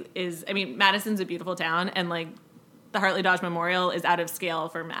really is, I mean, Madison's a beautiful town, and, like, the Hartley Dodge Memorial is out of scale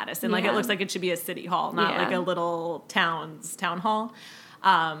for Madison. Like, it looks like it should be a city hall, not like a little town hall.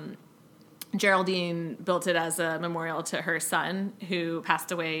 Geraldine built it as a memorial to her son, who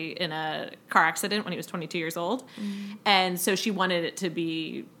passed away in a car accident when he was 22 years old. And so she wanted it to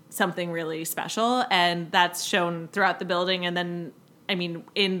be something really special, and that's shown throughout the building, and then, I mean,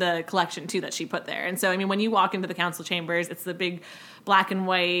 in the collection too that she put there. And so, I mean, when you walk into the council chambers, it's the big black and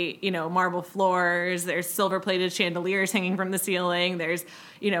white, you know, marble floors. There's silver-plated chandeliers hanging from the ceiling. There's,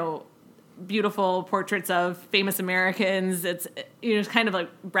 you know, beautiful portraits of famous Americans. It's, you know, it's kind of like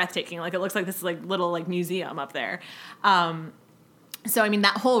breathtaking. Like, it looks like this like little like museum up there. So, I mean,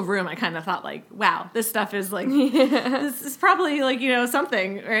 that whole room, I kind of thought like, wow, this stuff is like, this is probably like, you know,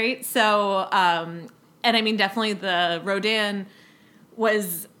 something, right? So, and I mean, definitely the Rodin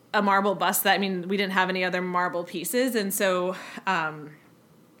was a marble bust that, I mean, we didn't have any other marble pieces. And so,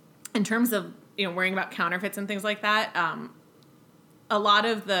 in terms of, you know, worrying about counterfeits and things like that, a lot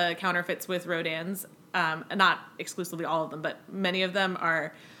of the counterfeits with Rodin's, not exclusively all of them, but many of them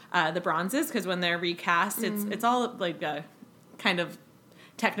are the bronzes, because when they're recast, it's all like a kind of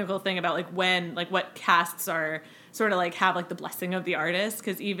technical thing about like when, like what casts are sort of like have like the blessing of the artist,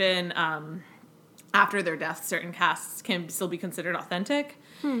 because even after their death, certain casts can still be considered authentic,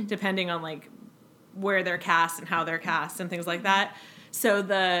 depending on like where they're cast and how they're cast and things like that. So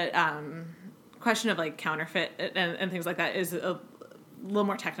the question of like counterfeit and things like that is a little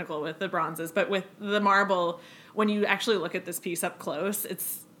more technical with the bronzes, but with the marble, when you actually look at this piece up close,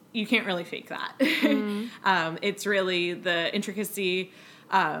 you can't really fake that. It's really the intricacy.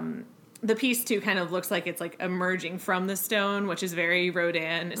 The piece too kind of looks like it's like emerging from the stone, which is very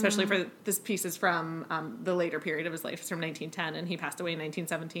Rodin, especially for this piece is from the later period of his life. It's from 1910, and he passed away in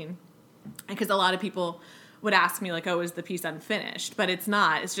 1917. Because a lot of people would ask me like, oh, is the piece unfinished? But it's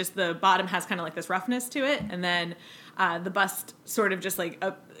not. It's just the bottom has kind of like this roughness to it, and then the bust sort of just like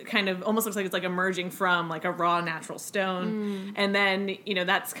kind of almost looks like it's like emerging from like a raw natural stone. And then, you know,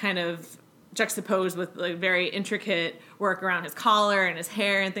 that's kind of juxtaposed with like very intricate work around his collar and his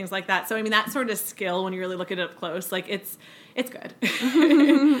hair and things like that. So, I mean, that sort of skill, when you really look at it up close, like it's good.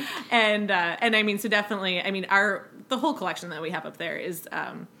 And I mean, so definitely, I mean, the whole collection that we have up there is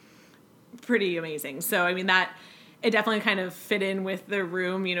pretty amazing. So, I mean, it definitely kind of fit in with the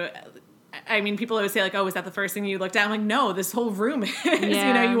room, you know. I mean, people always say like, oh, is that the first thing you looked at? I'm like, no, this whole room is, you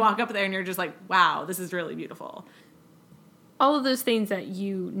know, you walk up there and you're just like, wow, this is really beautiful. All of those things that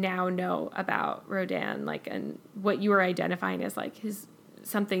you now know about Rodin, like, and what you were identifying as like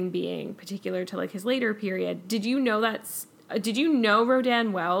something being particular to like his later period. Did you know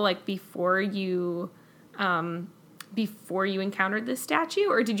Rodin well, like before you encountered this statue,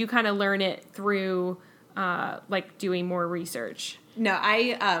 or did you kind of learn it through like doing more research? No,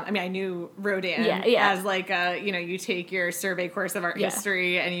 I mean, I knew Rodin as like you know, you take your survey course of art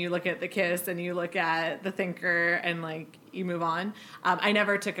history and you look at the Kiss and you look at the Thinker and like you move on. I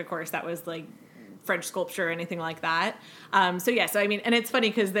never took a course that was like French sculpture or anything like that. So I mean, and it's funny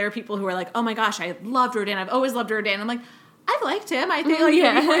because there are people who are like, oh my gosh, I loved Rodin. I've always loved Rodin. I'm like, I've liked him. I think like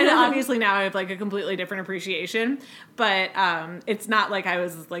and obviously now I have like a completely different appreciation, but it's not like I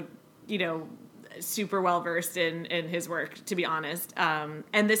was like, you know, super well versed in his work, to be honest.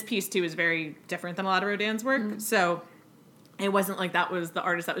 And this piece too is very different than a lot of Rodin's work. So it wasn't like that was the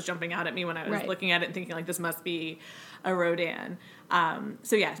artist that was jumping out at me when I was looking at it and thinking like, this must be a Rodin. I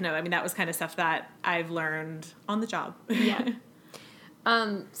mean, that was kind of stuff that I've learned on the job.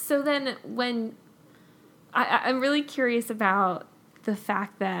 So then when I'm really curious about the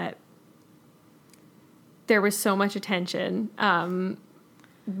fact that there was so much attention,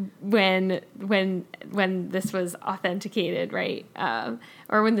 when this was authenticated, right?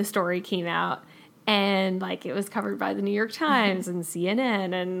 Or when the story came out, and like it was covered by the New York Times and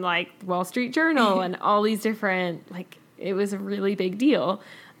CNN and like Wall Street Journal and all these different, like, it was a really big deal.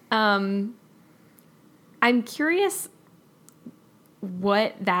 I'm curious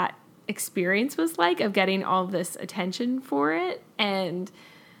what that experience was like of getting all this attention for it, and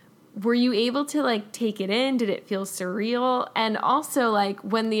were you able to like take it in? Did it feel surreal? And also like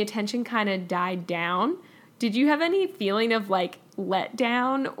when the attention kind of died down, did you have any feeling of like let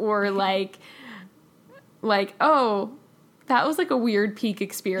down or like, oh, that was like a weird peak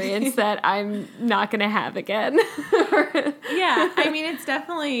experience that I'm not going to have again? Yeah. I mean, it's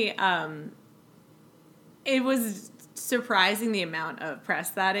definitely, it was surprising the amount of press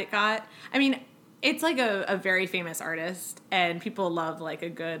that it got. I mean, it's like a very famous artist, and people love like a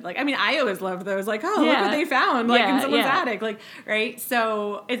good, like, I mean, I always loved those, like, oh, look what they found, like in someone's attic, like, right?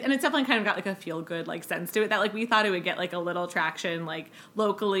 So, it's definitely kind of got like a feel good like sense to it that like we thought it would get like a little traction like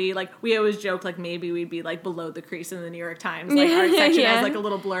locally. Like we always joked like maybe we'd be like below the crease in the New York Times like art section as like a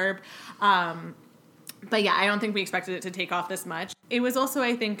little blurb. But yeah, I don't think we expected it to take off this much. It was also,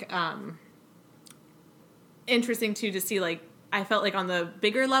 I think, interesting too to see like, I felt like on the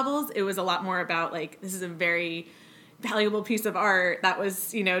bigger levels, it was a lot more about like, this is a very valuable piece of art that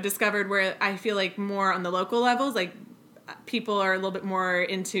was, you know, discovered, where I feel like more on the local levels, like people are a little bit more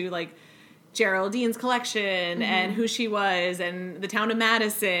into like Geraldine's collection and who she was and the town of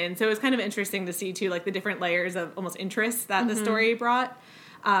Madison. So it was kind of interesting to see too, like the different layers of almost interest that the story brought.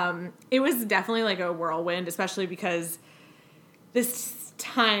 It was definitely like a whirlwind, especially because this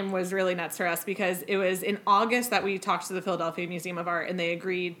time was really nuts for us, because it was in August that we talked to the Philadelphia Museum of Art, and they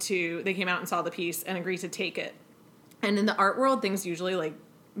came out and saw the piece and agreed to take it. And in the art world, things usually like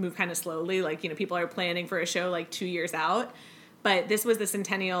move kind of slowly. Like, you know, people are planning for a show like 2 years out. But this was the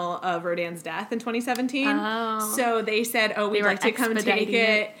centennial of Rodin's death in 2017. Oh. So they said, we'd like to come take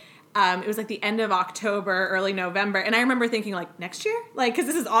it. It was like the end of October, early November. And I remember thinking like, next year? Like, cause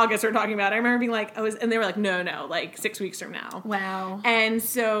this is August we're talking about. I remember being like, and they were like, no, like 6 weeks from now. Wow. And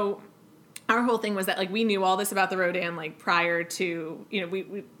so our whole thing was that like, we knew all this about the Rodin, like prior to, you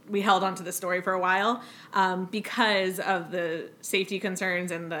know, we held on to the story for a while, because of the safety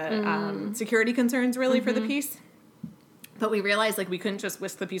concerns and the, security concerns really for the piece. But we realized like, we couldn't just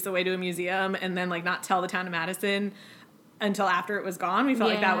whisk the piece away to a museum and then like not tell the town of Madison until after it was gone. We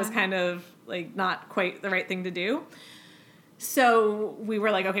felt like that was kind of like not quite the right thing to do. So we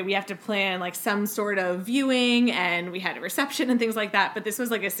were like, okay, we have to plan like some sort of viewing, and we had a reception and things like that. But this was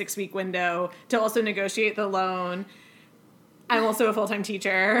like a 6-week window to also negotiate the loan. I'm also a full-time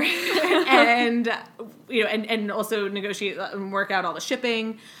teacher and, you know, and also negotiate and work out all the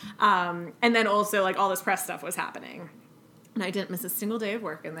shipping. And then also like all this press stuff was happening. And I didn't miss a single day of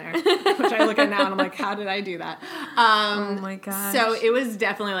work in there, which I look at now and I'm like, how did I do that? Oh my gosh. So it was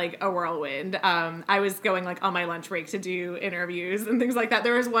definitely like a whirlwind. I was going like on my lunch break to do interviews and things like that.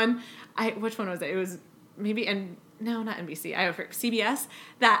 There was one, which one was it? It was maybe, no, not NBC. I for CBS.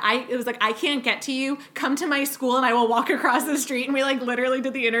 It was like, I can't get to you. Come to my school and I will walk across the street. And we like literally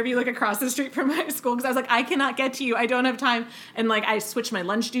did the interview like across the street from my school, because I was like, I cannot get to you. I don't have time. And like I switched my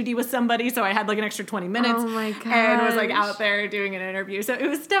lunch duty with somebody, so I had like an extra 20 minutes. Oh my gosh. And was like out there doing an interview. So it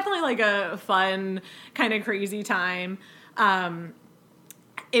was definitely like a fun, kind of crazy time.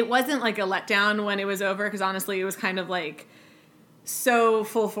 It wasn't like a letdown when it was over, because honestly it was kind of like so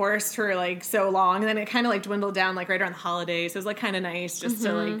full force for like so long, and then it kind of like dwindled down like right around the holidays. So it was like kind of nice just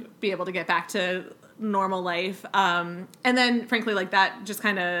to like be able to get back to normal life. And then frankly like that just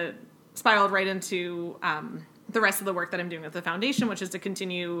kind of spiraled right into the rest of the work that I'm doing with the foundation, which is to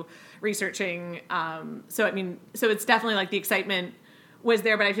continue researching. So it's definitely like the excitement was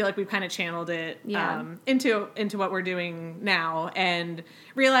there, but I feel like we've kind of channeled it into what we're doing now, and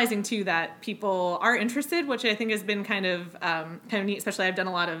realizing too that people are interested, which I think has been kind of neat. Especially I've done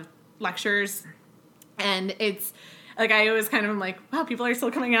a lot of lectures, and it's like I always kind of am like, wow, people are still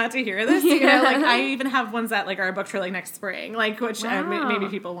coming out to hear this. You know, like I even have ones that like are booked for like next spring, like which maybe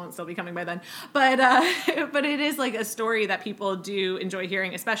people won't still be coming by then. But but it is like a story that people do enjoy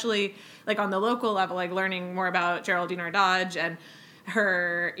hearing, especially like on the local level, like learning more about Geraldine Ardage and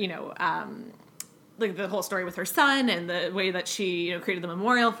her, you know, like the whole story with her son and the way that she, you know, created the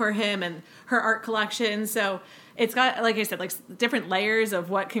memorial for him and her art collection. So it's got, like I said, like different layers of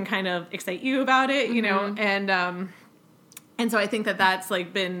what can kind of excite you about it, you know, and so I think that that's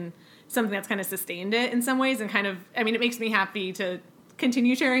like been something that's kind of sustained it in some ways, and kind of, I mean, it makes me happy to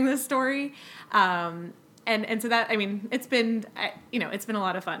continue sharing this story. And so that, I mean, it's been, you know, it's been a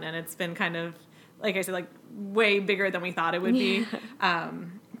lot of fun, and it's been kind of, like I said, like way bigger than we thought it would be.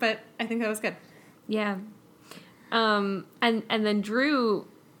 But I think that was good. Yeah. And then Drew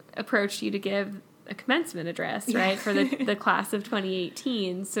approached you to give a commencement address, right? For the class of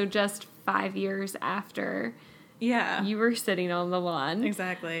 2018. So just 5 years after you were sitting on the lawn.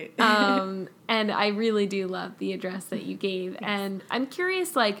 Exactly. And I really do love the address that you gave. Yes. And I'm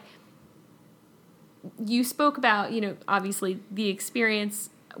curious, like, you spoke about, obviously the experience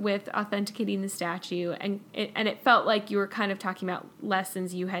with authenticating the statue, and it felt like you were kind of talking about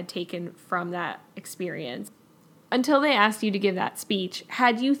lessons you had taken from that experience. Until they asked you to give that speech,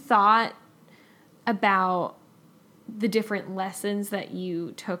 had you thought about the different lessons that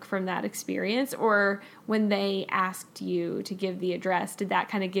you took from that experience? Or when they asked you to give the address, did that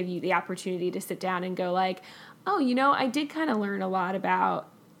kind of give you the opportunity to sit down and go like, oh, I did kind of learn a lot about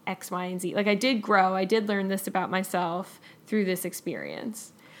X, Y, and Z. Like, I did grow. I did learn this about myself through this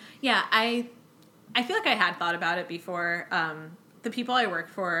experience. Yeah, I feel like I had thought about it before. The people I work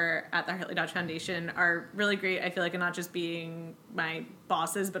for at the Hartley Dodge Foundation are really great. I feel like, not just being my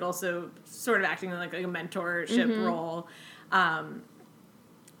bosses, but also sort of acting like a mentorship role.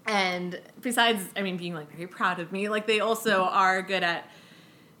 And besides, being like very proud of me, like they also are good at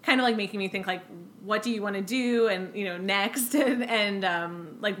kind of like making me think like, what do you want to do? And, next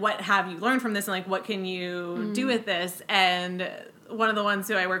and like, what have you learned from this? And like, what can you do with this? And one of the ones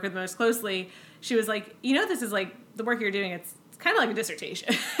who I work with most closely, she was like, this is like the work you're doing. It's kind of like a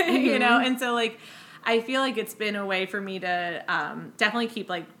dissertation, And so like, I feel like it's been a way for me to definitely keep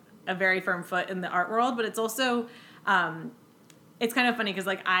like a very firm foot in the art world, but it's also, it's kind of funny because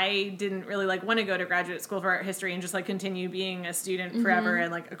like I didn't really like want to go to graduate school for art history and just like continue being a student forever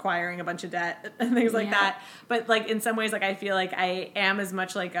and like acquiring a bunch of debt and things like that. But like in some ways, like I feel like I am as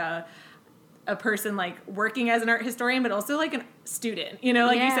much like a person like working as an art historian, but also like a student, you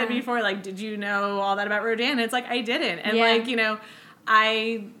said before, like, did you know all that about Rodin? And it's like, I didn't. And like,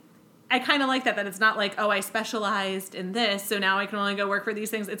 I kind of like that it's not like, oh, I specialized in this, so now I can only go work for these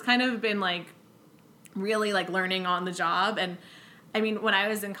things. It's kind of been like really like learning on the job. And when I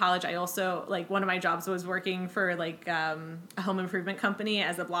was in college, I also, like, one of my jobs was working for, like, a home improvement company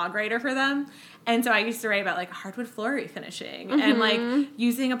as a blog writer for them. And so I used to write about, like, hardwood floor refinishing and, like,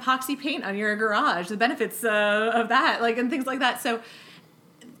 using epoxy paint on your garage, the benefits of that, like, and things like that. So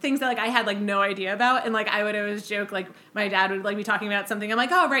things that, like, I had, like, no idea about. And, like, I would always joke, like, my dad would, like, be talking about something. I'm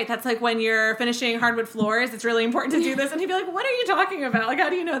like, oh, right, that's, like, when you're finishing hardwood floors, it's really important to do this. And he'd be like, what are you talking about? Like, how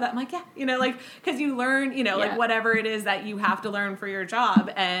do you know that? I'm like, yeah, like, because you learn, like, whatever it is that you have to learn for your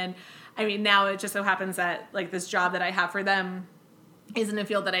job. And, now it just so happens that, like, this job that I have for them isn't a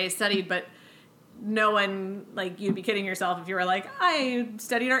field that I studied, but no one, like, you'd be kidding yourself if you were like, I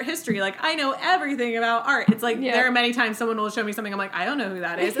studied art history, like, I know everything about art. It's like, there are many times someone will show me something, I'm like, I don't know who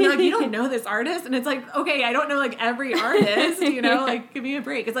that is. And they're like, you don't know this artist? And it's like, okay, I don't know, like, every artist, like, give me a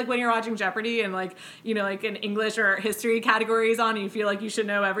break. It's like when you're watching Jeopardy and, like, like, an English or history category is on and you feel like you should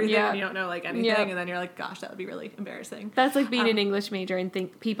know everything and you don't know, like, anything. And then you're like, gosh, that would be really embarrassing. That's like being an English major and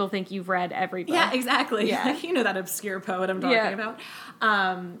people think you've read every book. Yeah, exactly. Yeah. Like, that obscure poet I'm talking about.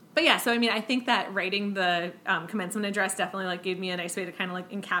 But yeah, so, I think that writing the commencement address definitely like gave me a nice way to kind of like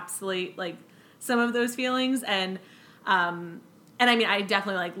encapsulate like some of those feelings. And I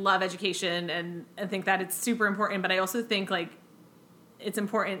definitely like love education and think that it's super important, but I also think like it's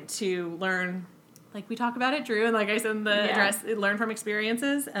important to learn, like we talk about it, Drew, and like I said in the address, learn from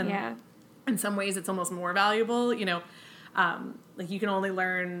experiences. And in some ways it's almost more valuable, like you can only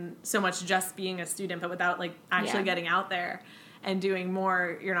learn so much just being a student, but without like actually getting out there and doing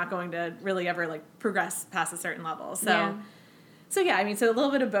more, you're not going to really ever like progress past a certain level. So a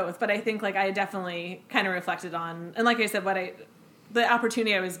little bit of both, but I think like I definitely kind of reflected on, and like I said, the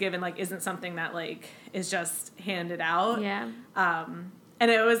opportunity I was given like isn't something that like is just handed out. Yeah. And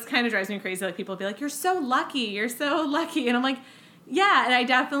it was kind of drives me crazy. Like people would be like, you're so lucky. And I'm like, yeah. And I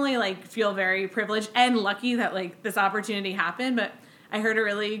definitely like feel very privileged and lucky that like this opportunity happened. But I heard a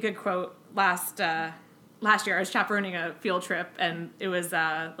really good quote last year. I was chaperoning a field trip, and it was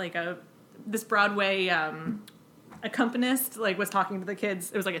this Broadway accompanist like was talking to the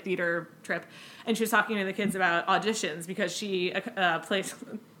kids. It was like a theater trip, and she was talking to the kids about auditions because she plays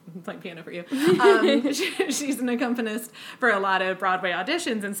playing piano for you. She's an accompanist for a lot of Broadway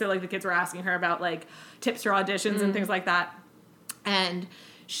auditions, and so like the kids were asking her about like tips for auditions and things like that, and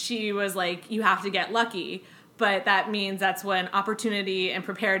she was like, "You have to get lucky." But that means that's when opportunity and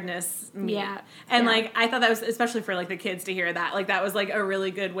preparedness meet. Yeah. And, like, I thought that was, especially for, like, the kids to hear that, like, that was, like, a really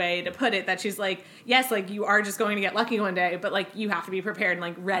good way to put it, that she's like, yes, like, you are just going to get lucky one day, but, like, you have to be prepared and,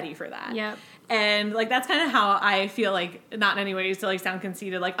 like, ready for that. Yeah. And, like, that's kind of how I feel, like, not in any ways to, like, sound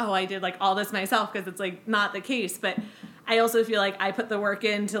conceited, like, oh, I did, like, all this myself, because it's, like, not the case. But I also feel like I put the work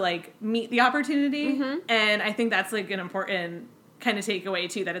in to, like, meet the opportunity. And I think that's, like, an important kind of take away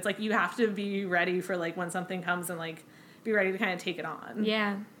too, that it's like you have to be ready for like when something comes and like be ready to kind of take it on.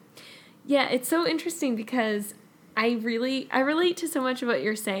 Yeah It's so interesting because I relate to so much of what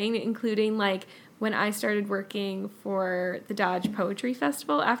you're saying, including like when I started working for the Dodge Poetry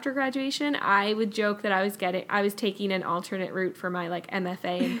Festival after graduation, I would joke that I was taking an alternate route for my like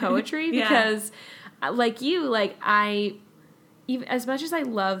MFA in poetry because like you, like even as much as I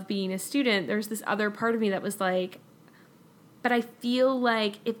love being a student, there's this other part of me that was like, but I feel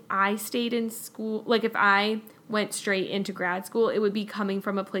like if I stayed in school, like if I went straight into grad school, it would be coming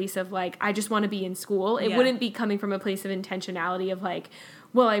from a place of like, I just want to be in school. It wouldn't be coming from a place of intentionality of like,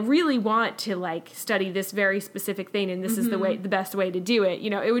 well, I really want to like study this very specific thing and this is the best way to do it. You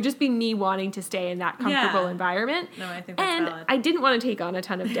know, it would just be me wanting to stay in that comfortable environment. No, I think that's valid. I didn't want to take on a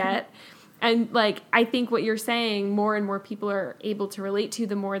ton of debt. And like, I think what you're saying, more and more people are able to relate to,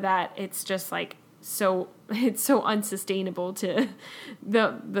 the more that it's just like, it's so unsustainable to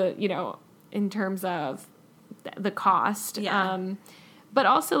the you know, in terms of the cost. But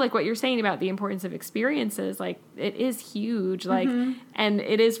also like what you're saying about the importance of experiences, like it is huge, like, and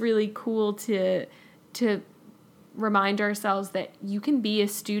it is really cool to remind ourselves that you can be a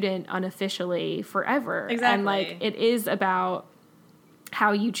student unofficially forever. Exactly. And like, it is about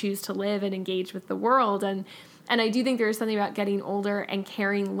how you choose to live and engage with the world. And I do think there's something about getting older and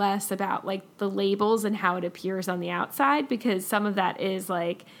caring less about like the labels and how it appears on the outside, because some of that is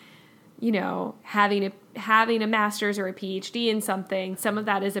like, you know, having a master's or a PhD in something. Some of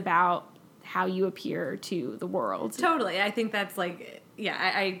that is about how you appear to the world. Totally. I think that's like,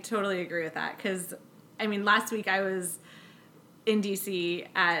 I totally agree with that. Because, I mean, last week I was in DC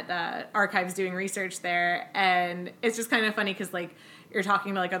at Archives doing research there, and it's just kind of funny because like you're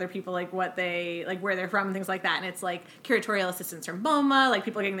talking about like other people, like what they like, where they're from and things like that, and it's like curatorial assistants from MoMA, like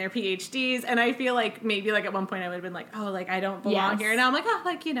people getting their PhDs, and I feel like maybe like at one point I would have been like, oh, like I don't belong here, and now I'm like, oh,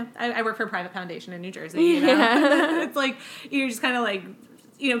 like, you know, I work for a private foundation in New Jersey, you know. It's like you're just kind of like,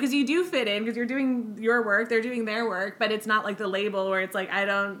 you know, because you do fit in because you're doing your work, they're doing their work, but it's not like the label where it's like, I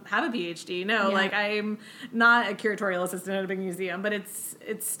don't have a PhD. No, like I'm not a curatorial assistant at a big museum, but it's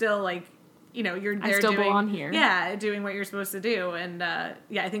still like, you know, you're there doing, belong here. Yeah, doing what you're supposed to do. And I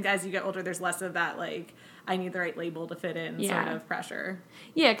think as you get older, there's less of that like, I need the right label to fit in sort of pressure.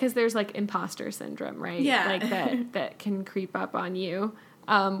 Yeah, because there's like imposter syndrome, right? Yeah. Like that can creep up on you,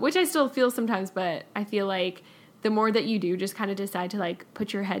 which I still feel sometimes, but I feel like the more that you do just kind of decide to like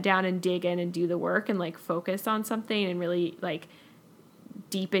put your head down and dig in and do the work and like focus on something and really like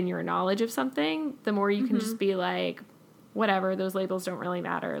deepen your knowledge of something, the more you can just be like, whatever, those labels don't really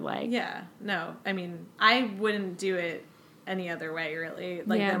matter. Like, yeah, no, I mean, I wouldn't do it any other way, really.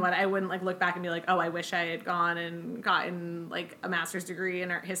 Like, than what I wouldn't like look back and be like, oh, I wish I had gone and gotten like a master's degree in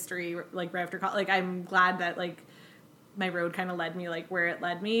art history, like right after college. Like, I'm glad that like my road kind of led me like where it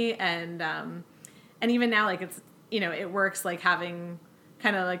led me, and even now, like it's, you know, it works like having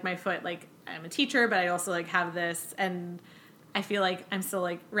kind of like my foot, like I'm a teacher, but I also like have this, and I feel like I'm still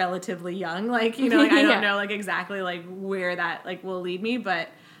like relatively young, like, you know, like I don't know like exactly like where that like will lead me, but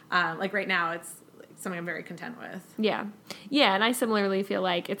like right now it's like something I'm very content with. Yeah. And I similarly feel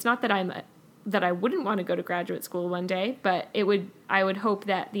like it's not that that I wouldn't want to go to graduate school one day, but I would hope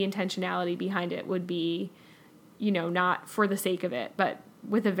that the intentionality behind it would be, you know, not for the sake of it, but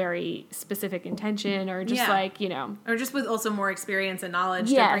with a very specific intention, or just like, you know, or just with also more experience and knowledge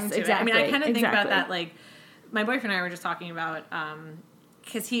to bring to it. I mean, I kind of think about that, like my boyfriend and I were just talking about,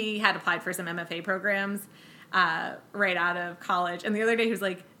 because he had applied for some MFA programs right out of college, and the other day he was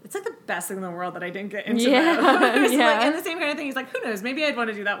like, it's like the best thing in the world that I didn't get into those. Like, and the same kind of thing, he's like, who knows, maybe I'd want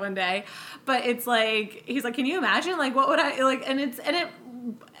to do that one day, but it's like, he's like, can you imagine, like, what would I, like, and it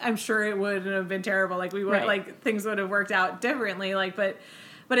I'm sure it would have been terrible. Like we would, like things would have worked out differently. Like, but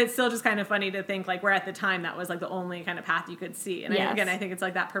it's still just kind of funny to think like where at the time that was like the only kind of path you could see. And I think it's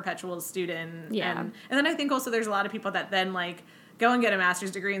like that perpetual student. Yeah. And then I think also there's a lot of people that then like go and get a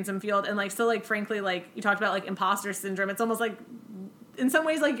master's degree in some field and like still like frankly like you talked about like imposter syndrome. It's almost like in some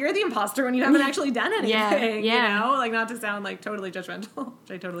ways like you're the imposter when you haven't actually done anything. You know, like not to sound like totally judgmental,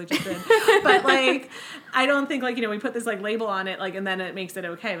 which I totally just did, but like I don't think like, you know, we put this like label on it like and then it makes it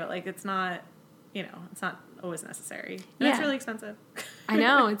okay, but like it's not, you know, it's not always necessary, and it's really expensive. I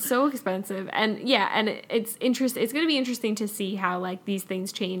know, it's so expensive, and it's going to be interesting to see how like these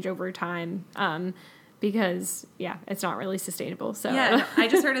things change over time, because it's not really sustainable. So I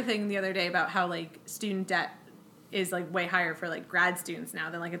just heard a thing the other day about how like student debt is like way higher for like grad students now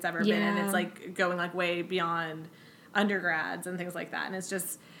than like it's ever been, and it's like going like way beyond undergrads and things like that, and it's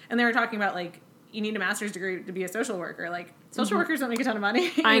just, and they were talking about like you need a master's degree to be a social worker. Like social workers don't make a ton of money.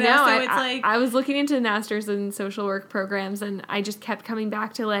 I know. So it's like I was looking into masters in social work programs, and I just kept coming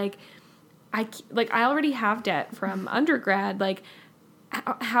back to like I already have debt from undergrad. Like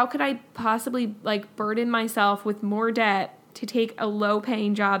how could I possibly like burden myself with more debt to take a low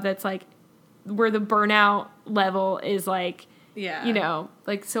paying job that's like where the burnout level is like, Yeah. you know,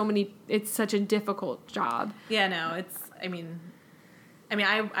 like so many, it's such a difficult job. Yeah, no,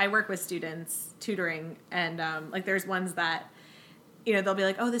 I work with students tutoring, and like there's ones that, you know, they'll be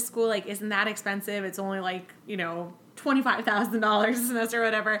like, oh, this school like isn't that expensive. It's only like, you know, $25,000 a semester or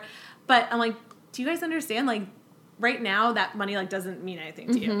whatever. But I'm like, do you guys understand? Like right now that money like doesn't mean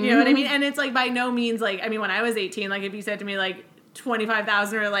anything to you. You know what I mean? And it's like by no means like, I mean, when I was 18, like if you said to me like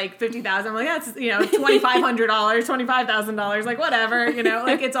 $25,000 or like $50,000, I'm like, that's, you know, $2,500, $25,000, like whatever, you know,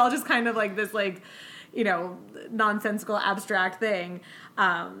 like it's all just kind of like this like, you know, nonsensical abstract thing.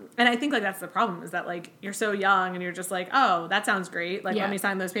 And I think like that's the problem, is that like you're so young and you're just like, oh, that sounds great. Like, let me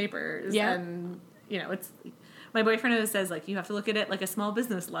sign those papers. Yeah. And, you know, it's, my boyfriend always says like, you have to look at it like a small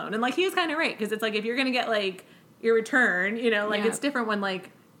business loan. And like, he was kind of right. Cause it's like, if you're going to get like your return, you know, like it's different when like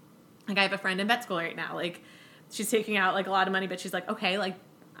I have a friend in vet school right now, like she's taking out like a lot of money, but she's like, okay, like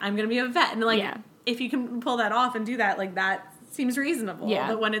I'm going to be a vet. And like, if you can pull that off and do that, like that seems reasonable. Yeah.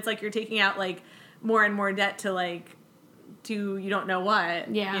 But when it's like, you're taking out like more and more debt to like, do you don't know what,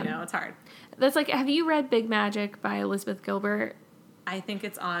 you know, it's hard. That's like, have you read Big Magic by Elizabeth Gilbert? I think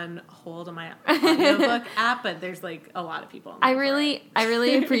it's on hold on my audiobook app, but there's like a lot of people. I really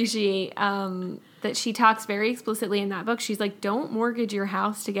appreciate that she talks very explicitly in that book. She's like, don't mortgage your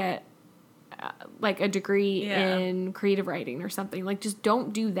house to get like a degree in creative writing or something. Like, just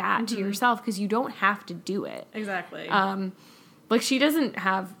don't do that to yourself, because you don't have to do it. Exactly. Like she doesn't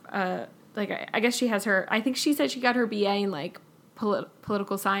have like I guess she has her. I think she said she got her BA in like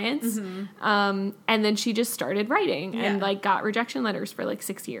political science, and then she just started writing and like got rejection letters for like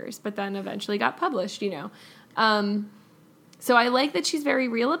 6 years, but then eventually got published. You know, so I like that she's very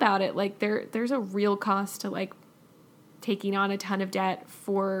real about it. Like there's a real cost to like taking on a ton of debt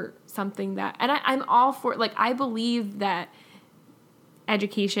for something that, and I'm all for, like, I believe that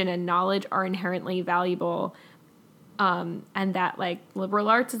education and knowledge are inherently valuable. And that like liberal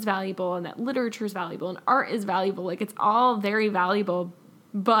arts is valuable, and that literature is valuable, and art is valuable. Like it's all very valuable,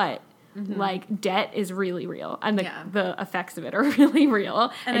 but like debt is really real, and the effects of it are really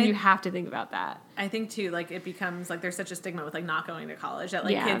real, and you have to think about that. I think too, like it becomes like there's such a stigma with like not going to college, that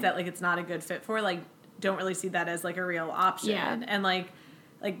like kids that like it's not a good fit for, like don't really see that as like a real option. And like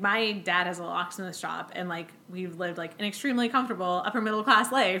my dad has a locksmith shop, and like we've lived like an extremely comfortable upper middle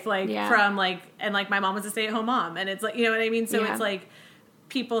class life, like from like, and like my mom was a stay-at-home mom, and it's like, you know what I mean? So it's like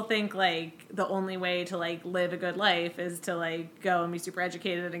people think like the only way to like live a good life is to like go and be super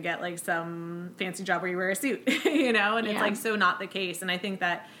educated and get like some fancy job where you wear a suit, you know? And it's like so not the case. And I think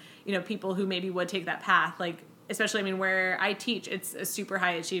that, you know, people who maybe would take that path, like especially, I mean, where I teach, it's a super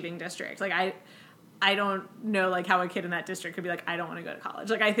high achieving district. Like I don't know like how a kid in that district could be like, I don't want to go to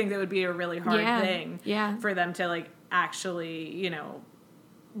college. Like I think that would be a really hard thing for them to like actually, you know,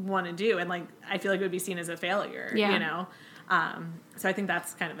 want to do. And like I feel like it would be seen as a failure, you know? So I think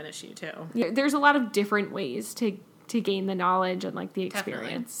that's kind of an issue too. Yeah, there's a lot of different ways to gain the knowledge and like the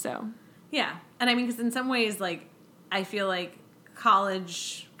experience. Definitely. So yeah. And I mean, because in some ways, like I feel like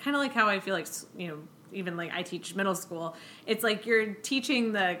college, kind of like how I feel like, you know, even like I teach middle school, it's like you're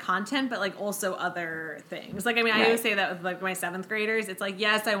teaching the content, but like also other things. Like, I mean, I always say that with like my 7th graders, it's like,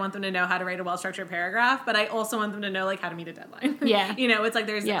 yes, I want them to know how to write a well-structured paragraph, but I also want them to know like how to meet a deadline. Yeah. You know, it's like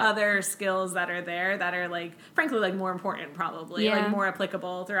there's other skills that are there that are like, frankly, like more important probably, like more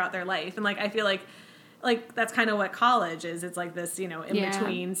applicable throughout their life. And like, I feel like that's kind of what college is. It's like this, you know,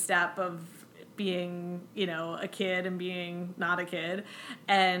 in-between step of being, you know, a kid and being not a kid.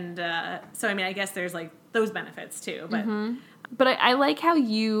 And so, I mean, I guess there's like those benefits too. But I like how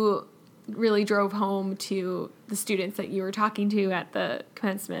you really drove home to the students that you were talking to at the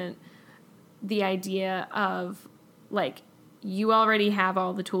commencement the idea of like, you already have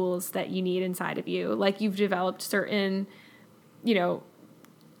all the tools that you need inside of you. Like you've developed certain, you know,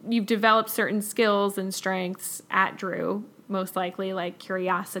 certain skills and strengths at Drew, most likely like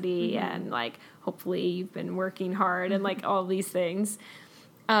curiosity and like hopefully you've been working hard and like all these things.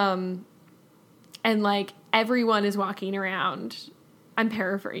 And like everyone is walking around, I'm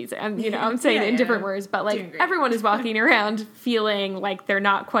paraphrasing, I'm saying it in different words, but like everyone is walking around feeling like they're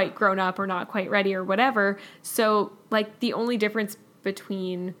not quite grown up or not quite ready or whatever. So like the only difference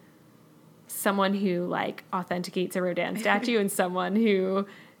between someone who like authenticates a Rodin statue and someone who,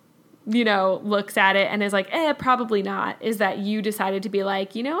 you know, looks at it and is like, probably not, is that you decided to be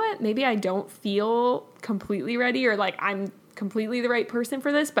like, you know what, maybe I don't feel completely ready or like I'm completely the right person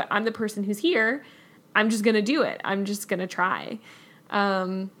for this, but I'm the person who's here. I'm just going to do it. I'm just going to try.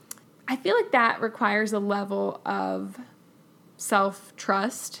 I feel like that requires a level of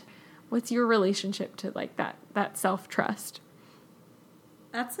self-trust. What's your relationship to like that self-trust?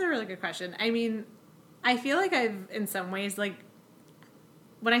 That's a really good question. I mean, I feel like I've, in some ways, like,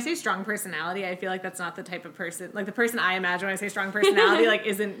 when I say strong personality, I feel like that's not the type of person, like, the person I imagine when I say strong personality, like,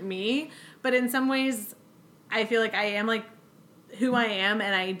 isn't me. But in some ways, I feel like I am, like, who I am,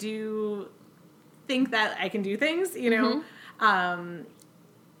 and I do think that I can do things, you know?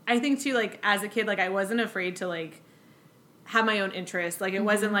 I think, too, like, as a kid, like, I wasn't afraid to, like, have my own interests. Like, it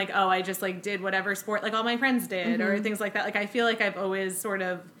wasn't like, oh, I just, like, did whatever sport, like, all my friends did, or things like that. Like, I feel like I've always sort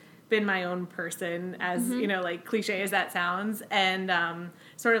of been my own person, as, you know, like, cliche as that sounds, and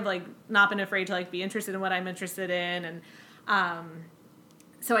sort of, like, not been afraid to, like, be interested in what I'm interested in, and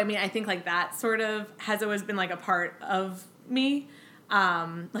so, I mean, I think, like, that sort of has always been, like, a part of me.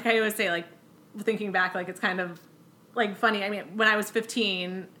 Like, I always say, like, thinking back, like, it's kind of, like, funny. I mean, when I was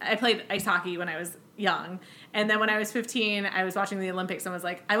 15, I played ice hockey when I was young, and then when I was 15, I was watching the Olympics and was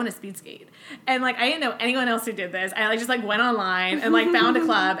like, I want to speed skate. And, like, I didn't know anyone else who did this. I, like, just, like, went online and, like, found a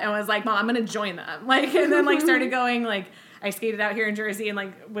club and was like, Mom, I'm going to join them. Like, and then, like, started going, like, I skated out here in Jersey and,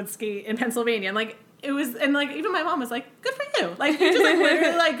 like, would skate in Pennsylvania. And, like, it was, and, like, even my mom was like, good for you. Like, you just, like,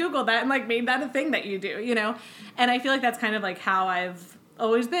 literally, like, Googled that and, like, made that a thing that you do, you know? And I feel like that's kind of, like, how I've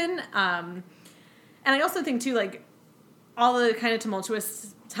always been. And I also think, too, like, all the kind of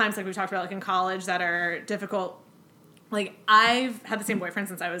tumultuous times, like we talked about, like, in college that are difficult, like, I've had the same boyfriend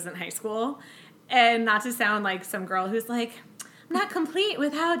since I was in high school, and not to sound like some girl who's like, I'm not complete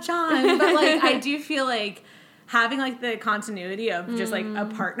without John, but, like, I do feel like having, like, the continuity of just, like, a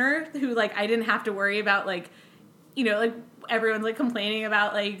partner who, like, I didn't have to worry about, like, you know, like, everyone's, like, complaining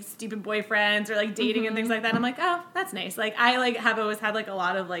about, like, stupid boyfriends or, like, dating and things like that. I'm like, oh, that's nice. Like, I, like, have always had, like, a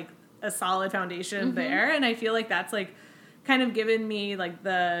lot of, like, a solid foundation there, and I feel like that's, like, kind of given me, like,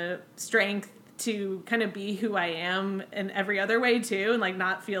 the strength to kind of be who I am in every other way, too, and, like,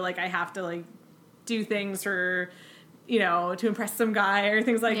 not feel like I have to, like, do things for, you know, to impress some guy or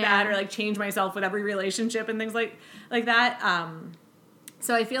things like that, or, like, change myself with every relationship and things like that.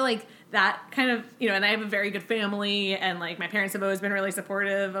 So I feel like that kind of, you know, and I have a very good family, and, like, my parents have always been really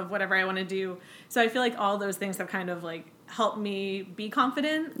supportive of whatever I want to do. So I feel like all those things have kind of, like, helped me be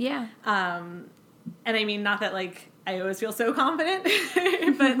confident. Yeah. And I mean, not that, like, I always feel so confident,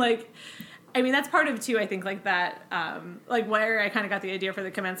 but, like, I mean, that's part of, too, I think, like, that, like, where I kind of got the idea for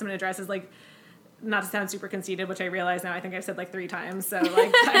the commencement address is, like, not to sound super conceited, which I realize now I think I've said, like, 3 times, so,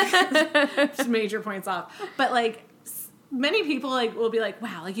 like, just major points off. But, like, many people, like, will be like,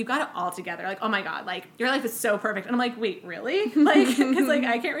 wow, like, you got it all together. Like, oh, my God, like, your life is so perfect. And I'm like, wait, really? Like, because, like,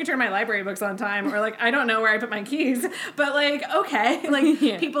 I can't return my library books on time, or, like, I don't know where I put my keys. But, like, okay. Like,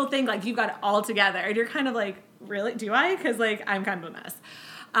 people think, like, you got it all together. And you're kind of like, really? Do I? Because, like, I'm kind of a mess.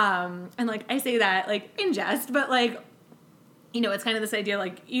 And, like, I say that, like, in jest, but, like, you know, it's kind of this idea,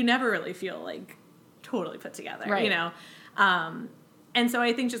 like, you never really feel, like, totally put together, right. You know? And so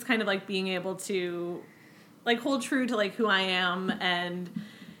I think just kind of, like, being able to, like, hold true to, like, who I am, and,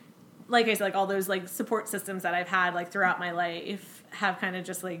 like I said, like, all those, like, support systems that I've had, like, throughout my life have kind of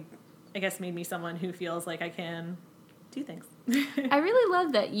just, like, I guess made me someone who feels like I can do things. I really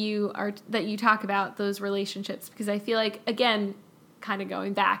love that you talk about those relationships, because I feel like, again, kind of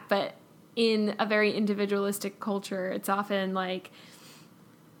going back, but in a very individualistic culture, it's often like,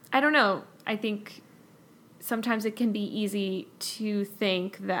 I don't know, I think sometimes it can be easy to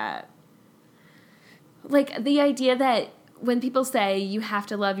think that, like, the idea that when people say you have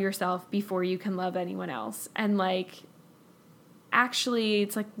to love yourself before you can love anyone else, and, like, actually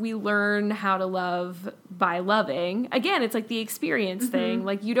it's like we learn how to love by loving. Again, it's like the experience thing.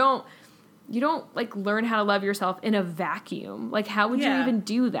 Like, you don't like learn how to love yourself in a vacuum. Like, how would you even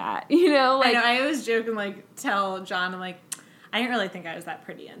do that? You know, like, I always joke and, like, tell John, I'm like, I didn't really think I was that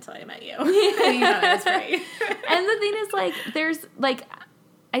pretty until I met you. You know, I was pretty. And the thing is, like, there's, like,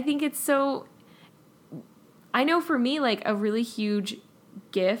 I think it's so, I know for me, like, a really huge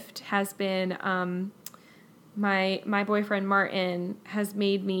gift has been, my boyfriend Martin has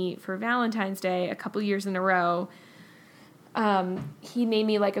made me, for Valentine's Day a couple years in a row, he made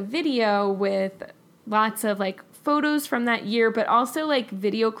me, like, a video with lots of, like, photos from that year, but also, like,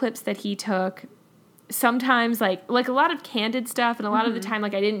 video clips that he took. Sometimes, like a lot of candid stuff, and a lot of the time,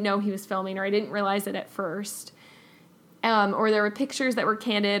 like, I didn't know he was filming, or I didn't realize it at first. Or there were pictures that were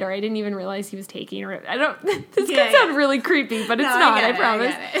candid, or I didn't even realize he was taking, or I don't, this could sound really creepy, but it's not, I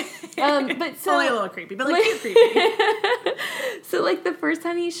promise. But so, only a little creepy, but, like, cute creepy. So, like, the first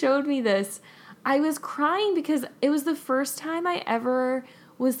time he showed me this, I was crying because it was the first time I ever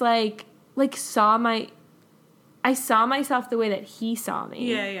was, I saw myself the way that he saw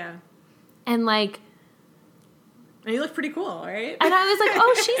me. Yeah. And, like, And you look pretty cool, right? And I was like,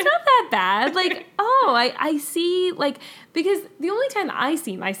 oh, she's not that bad. Like, oh, I see, like, because the only time I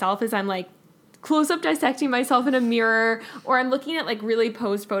see myself is I'm, like, close-up dissecting myself in a mirror, or I'm looking at, like, really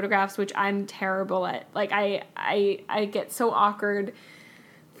posed photographs, which I'm terrible at. Like, I get so awkward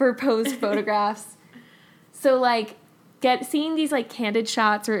for posed photographs. So, like, seeing these, like, candid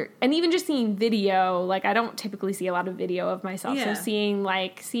shots, and even just seeing video, like, I don't typically see a lot of video of myself. Yeah. So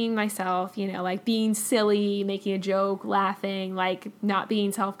seeing myself, you know, like, being silly, making a joke, laughing, like, not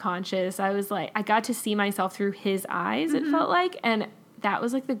being self-conscious, I was like, I got to see myself through his eyes, it felt like, and that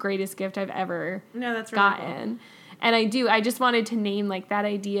was, like, the greatest gift I've ever that's really gotten. Cool. And I just wanted to name, like, that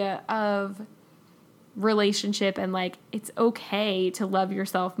idea of relationship and, like, it's okay to love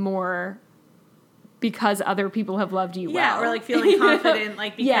yourself more because other people have loved you well. Yeah, or, like, feeling confident,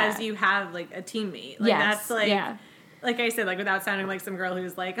 like, because you have, like, a teammate. Like, that's, like, like I said, like, without sounding like some girl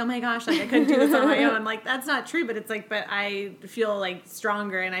who's like, oh, my gosh, like, I couldn't do this on my own. Like, that's not true, but it's, like, but I feel, like,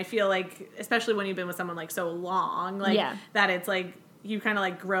 stronger, and I feel, like, especially when you've been with someone, like, so long, like, that it's, like, you kind of,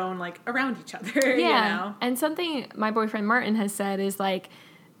 like, grown, like, around each other, you know? And something my boyfriend Martin has said is, like,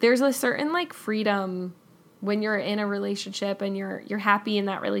 there's a certain, like, freedom when you're in a relationship and you're happy in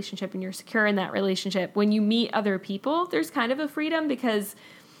that relationship and you're secure in that relationship. When you meet other people, there's kind of a freedom because,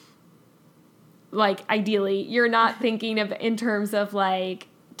 like, ideally, you're not thinking of in terms of, like,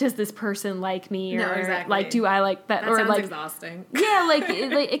 does this person like me? Or, like, do I like that? Or, sounds like, exhausting. Yeah, like,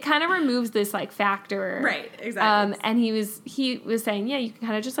 it kind of removes this, like, factor. Right, exactly. And he was saying, yeah, you can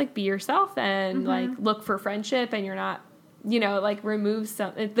kind of just, like, be yourself and, like, look for friendship, and you're not, you know, like,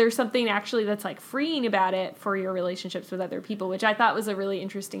 there's something actually that's, like, freeing about it for your relationships with other people, which I thought was a really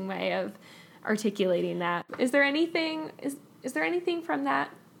interesting way of articulating that. Is there anything from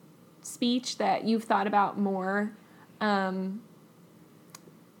that speech that you've thought about more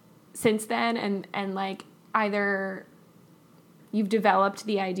since then, and like, either you've developed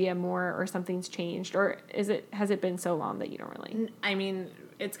the idea more or something's changed, or has it been so long that you don't really? I mean,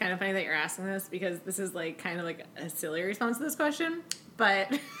 it's kind of funny that you're asking this, because this is, like, kind of like a silly response to this question, but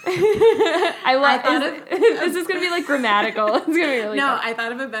I thought this is going to be, like, grammatical. It's going to be really No, fun. I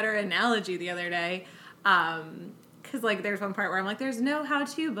thought of a better analogy the other day, because, like, there's one part where I'm like, there's no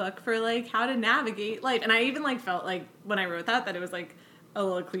how-to book for, like, how to navigate life, and I even, like, felt like when I wrote that it was, like, a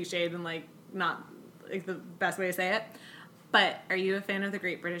little cliched and, like, not, like, the best way to say it. But are you a fan of the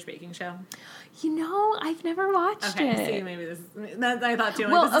Great British Baking Show? You know, I've never watched it. Okay, see, maybe I thought too.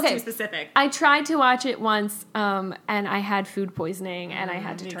 Well, this is too specific. I tried to watch it once, and I had food poisoning, and I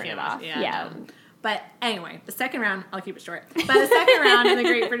had to turn it off. Yeah. But anyway, the second round, I'll keep it short. But the second round in the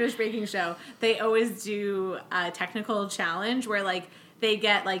Great British Baking Show, they always do a technical challenge where, like, they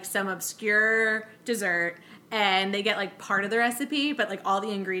get, like, some obscure dessert, and they get, like, part of the recipe, but, like, all the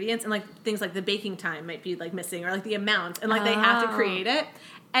ingredients, and, like, things like the baking time might be, like, missing, or, like, the amount, and, like, they have to create it.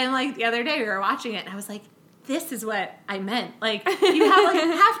 And, like, the other day we were watching it, and I was like, this is what I meant. Like, you have, like,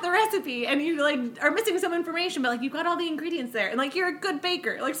 half the recipe, and you, like, are missing some information, but, like, you've got all the ingredients there, and, like, you're a good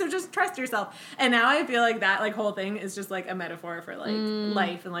baker. Like, so just trust yourself. And now I feel like that, like, whole thing is just, like, a metaphor for, like,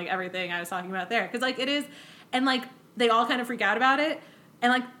 life and, like, everything I was talking about there. Because, like, it is, and, like, they all kind of freak out about it, and,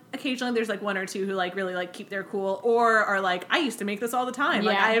 like, occasionally there's, like, one or two who, like, really, like, keep their cool, or are like, I used to make this all the time.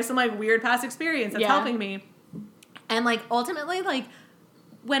 Like, I have some, like, weird past experience that's helping me. And, like, ultimately, like,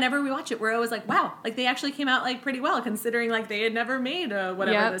 whenever we watch it, we're always like, wow, like, they actually came out, like, pretty well, considering, like, they had never made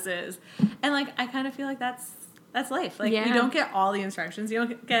whatever this is. And, like, I kind of feel like that's life. Like, you don't get all the instructions. You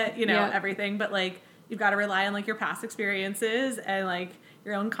don't get, you know, everything. But, like, you've got to rely on, like, your past experiences and, like,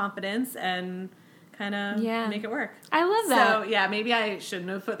 your own confidence and kind of make it work. I love that. So, yeah, maybe I shouldn't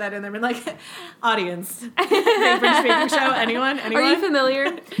have put that in there. But, like, audience. Great British Baking Show. Anyone? Are you familiar?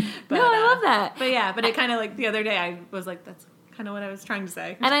 But, no, I love that. But, yeah, but it kind of, like, the other day I was like, that's kind of what I was trying to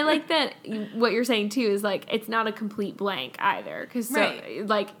say. And I like that what you're saying, too, is, like, it's not a complete blank either. Because,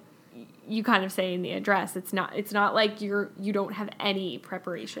 like, you kind of say in the address, it's not like you don't have any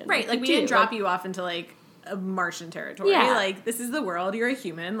preparation. Right, like, we didn't drop you off into, like, a Martian territory. Like, this is the world. You're a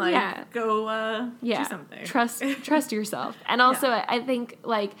human. Like, go do something. Trust yourself. And also, I think,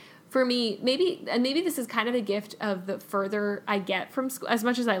 like, for me, maybe this is kind of a gift of the further I get from school. As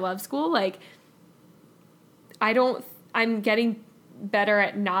much as I love school, like, I'm getting better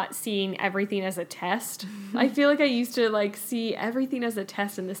at not seeing everything as a test. I feel like I used to, like, see everything as a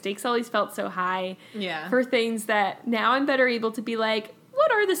test, and the stakes always felt so high for things that now I'm better able to be like, what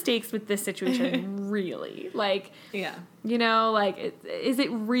are the stakes with this situation really? Like, you know, like, is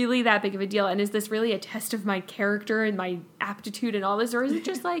it really that big of a deal? And is this really a test of my character and my aptitude and all this? Or is it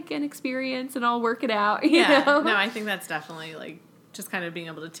just, like, an experience and I'll work it out? You know? No, I think that's definitely, like, just kind of being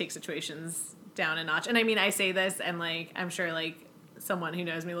able to take situations down a notch. And I mean, I say this and like, I'm sure like someone who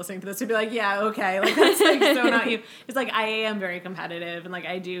knows me listening to this would be like, yeah, okay. Like that's like so not you. It's like, I am very competitive and like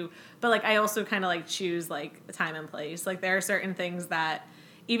I do, but like I also kind of like choose like the time and place. Like there are certain things that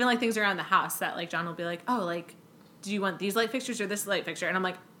even like things around the house that like John will be like, oh, like, do you want these light fixtures or this light fixture? And I'm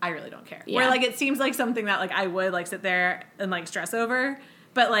like, I really don't care. Yeah. Where like, it seems like something that like I would like sit there and like stress over.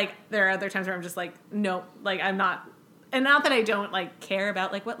 But like, there are other times where I'm just like, nope, like I'm not. And not that I don't, like, care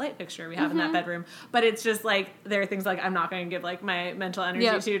about, like, what light fixture we have in that bedroom. But it's just, like, there are things, like, I'm not going to give, like, my mental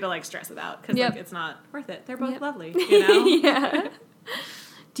energy to, like, stress about. Because, like, it's not worth it. They're both lovely, you know? Yeah.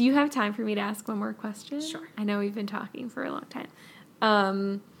 Do you have time for me to ask one more question? Sure. I know we've been talking for a long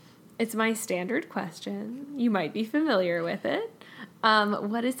time. It's my standard question. You might be familiar with it.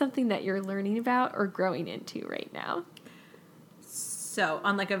 What is something that you're learning about or growing into right now? So,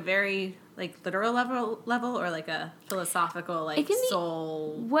 on, like, a very... like literal level or like a philosophical like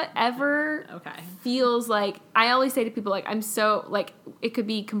soul whatever feels like. I always say to people like I'm so like it could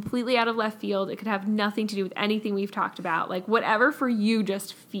be completely out of left field, it could have nothing to do with anything we've talked about, like whatever for you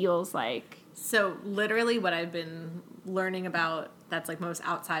just feels like. So literally what I've been learning about that's like most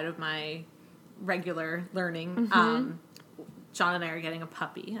outside of my regular learning, John and I are getting a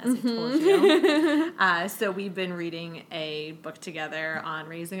puppy, as I told you. So we've been reading a book together on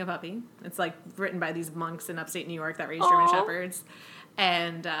raising a puppy. It's like written by these monks in upstate New York that raise German Shepherds.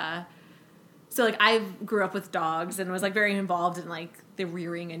 And so like I grew up with dogs and was like very involved in like the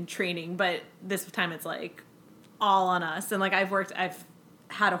rearing and training. But this time it's like all on us. And like I've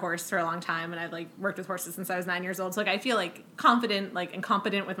had a horse for a long time, and I've like worked with horses since I was 9 years old. So like I feel like confident, like and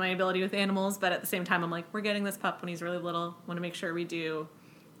competent with my ability with animals, but at the same time I'm like, we're getting this pup when he's really little. Want to make sure we do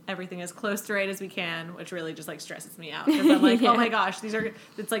everything as close to right as we can, which really just like stresses me out because I'm like, oh my gosh,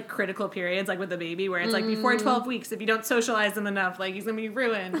 it's like critical periods like with the baby where it's like before 12 weeks, if you don't socialize him enough, like he's gonna be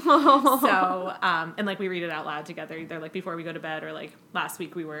ruined. So and like we read it out loud together either like before we go to bed or like last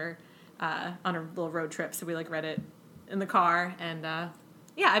week we were on a little road trip, so we like read it in the car. And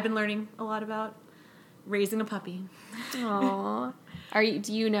yeah, I've been learning a lot about raising a puppy. Aww.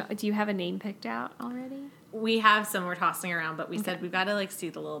 Do you have a name picked out already? We have some we're tossing around, but we said we've got to like see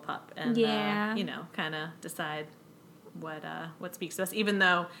the little pup and kind of decide what speaks to us. Even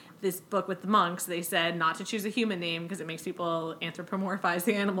though this book with the monks, they said not to choose a human name because it makes people anthropomorphize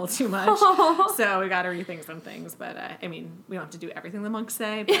the animal too much. So we got to rethink some things. But I mean, we don't have to do everything the monks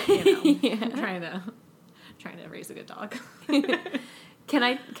say, but I'm trying to raise a good dog. Can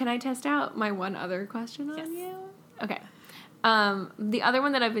I test out my one other question on you? Okay. The other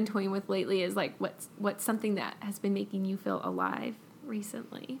one that I've been toying with lately is like what's something that has been making you feel alive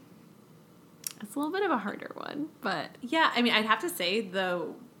recently? It's a little bit of a harder one, but yeah, I mean, I'd have to say the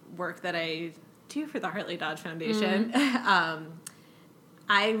work that I do for the Hartley Dodge Foundation,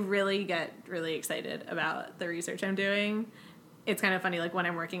 I really get really excited about the research I'm doing. It's kind of funny, like, when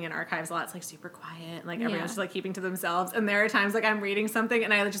I'm working in archives a lot, it's, like, super quiet. Like, everyone's just, like, keeping to themselves. And there are times, like, I'm reading something,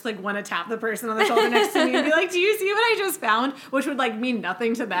 and I just, like, want to tap the person on the shoulder next to me and be like, do you see what I just found? Which would, like, mean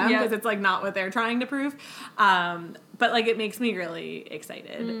nothing to them because it's, like, not what they're trying to prove. But, like, it makes me really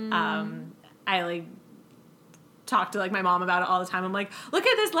excited. I, like, talk to, like, my mom about it all the time. I'm like, look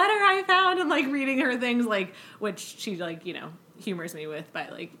at this letter I found, and, like, reading her things, like, which she, like, humors me with by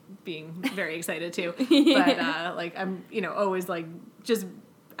like being very excited too. But like I'm always like just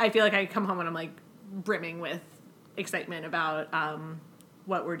I feel like I come home and I'm like brimming with excitement about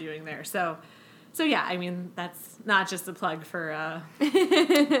what we're doing there. So yeah, I mean that's not just a plug for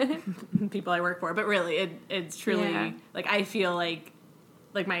people I work for, but really it's truly like I feel like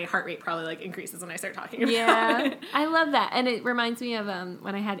my heart rate probably like increases when I start talking about it. I love that. And it reminds me of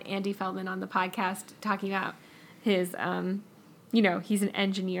when I had Andy Feldman on the podcast talking about his he's an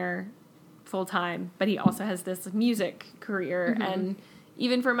engineer full time, but he also has this music career. And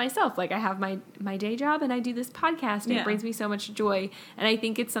even for myself, like I have my day job and I do this podcast and it brings me so much joy. And I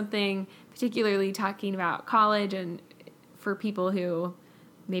think it's something particularly talking about college and for people who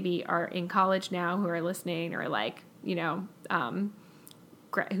maybe are in college now who are listening or like,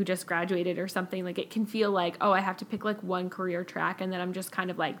 who just graduated or something, like it can feel like, oh, I have to pick like one career track and then I'm just kind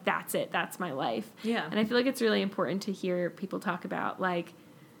of like, that's it, that's my life. Yeah. And I feel like it's really important to hear people talk about like,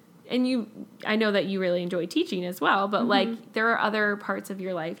 and I know that you really enjoy teaching as well, but like there are other parts of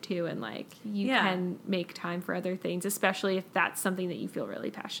your life too. And like you can make time for other things, especially if that's something that you feel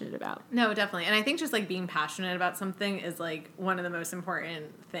really passionate about. No, definitely. And I think just like being passionate about something is like one of the most important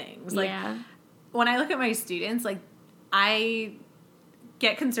things. Like when I look at my students, like I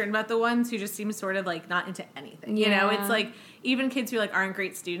get concerned about the ones who just seem sort of like not into anything. You know, it's like even kids who like aren't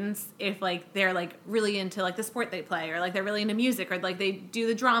great students, if like they're like really into like the sport they play, or like they're really into music, or like they do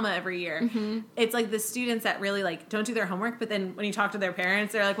the drama every year. It's like the students that really like don't do their homework, but then when you talk to their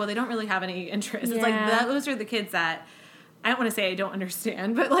parents, they're like, well, they don't really have any interest. It's like those are the kids that I don't want to say I don't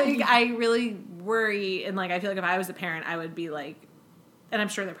understand, but like I really worry, and like I feel like if I was a parent, I would be like, and I'm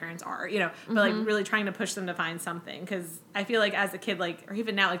sure their parents are, you know, but like really trying to push them to find something, because I feel like as a kid, like, or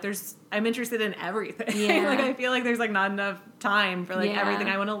even now, like I'm interested in everything. Like I feel like there's like not enough time for like everything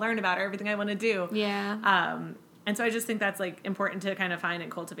I want to learn about or everything I want to do. And so I just think that's like important to kind of find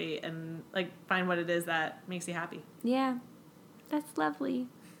and cultivate and like find what it is that makes you happy. Yeah, that's lovely.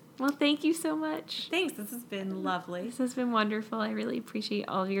 Well, thank you so much. Thanks. This has been lovely. This has been wonderful. I really appreciate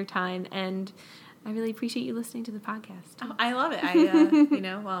all of your time, and I really appreciate you listening to the podcast. Oh, I love it. You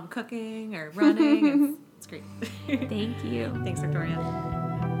know, while I'm cooking or running, it's great. Thank you. Thanks, Victoria.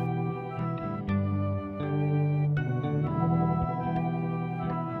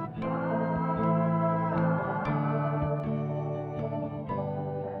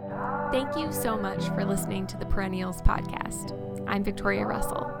 Thank you so much for listening to the Perennials podcast. I'm Victoria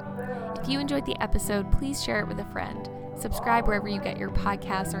Russell. If you enjoyed the episode, please share it with a friend. Subscribe wherever you get your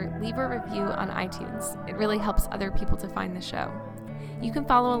podcasts, or leave a review on iTunes. It really helps other people to find the show. You can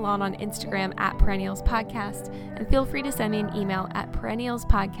follow along on Instagram at Perennials Podcast, and feel free to send me an email at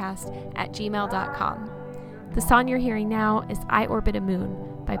perennialspodcast@gmail.com. The song you're hearing now is I Orbit a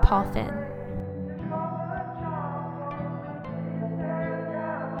Moon by Paul Finn.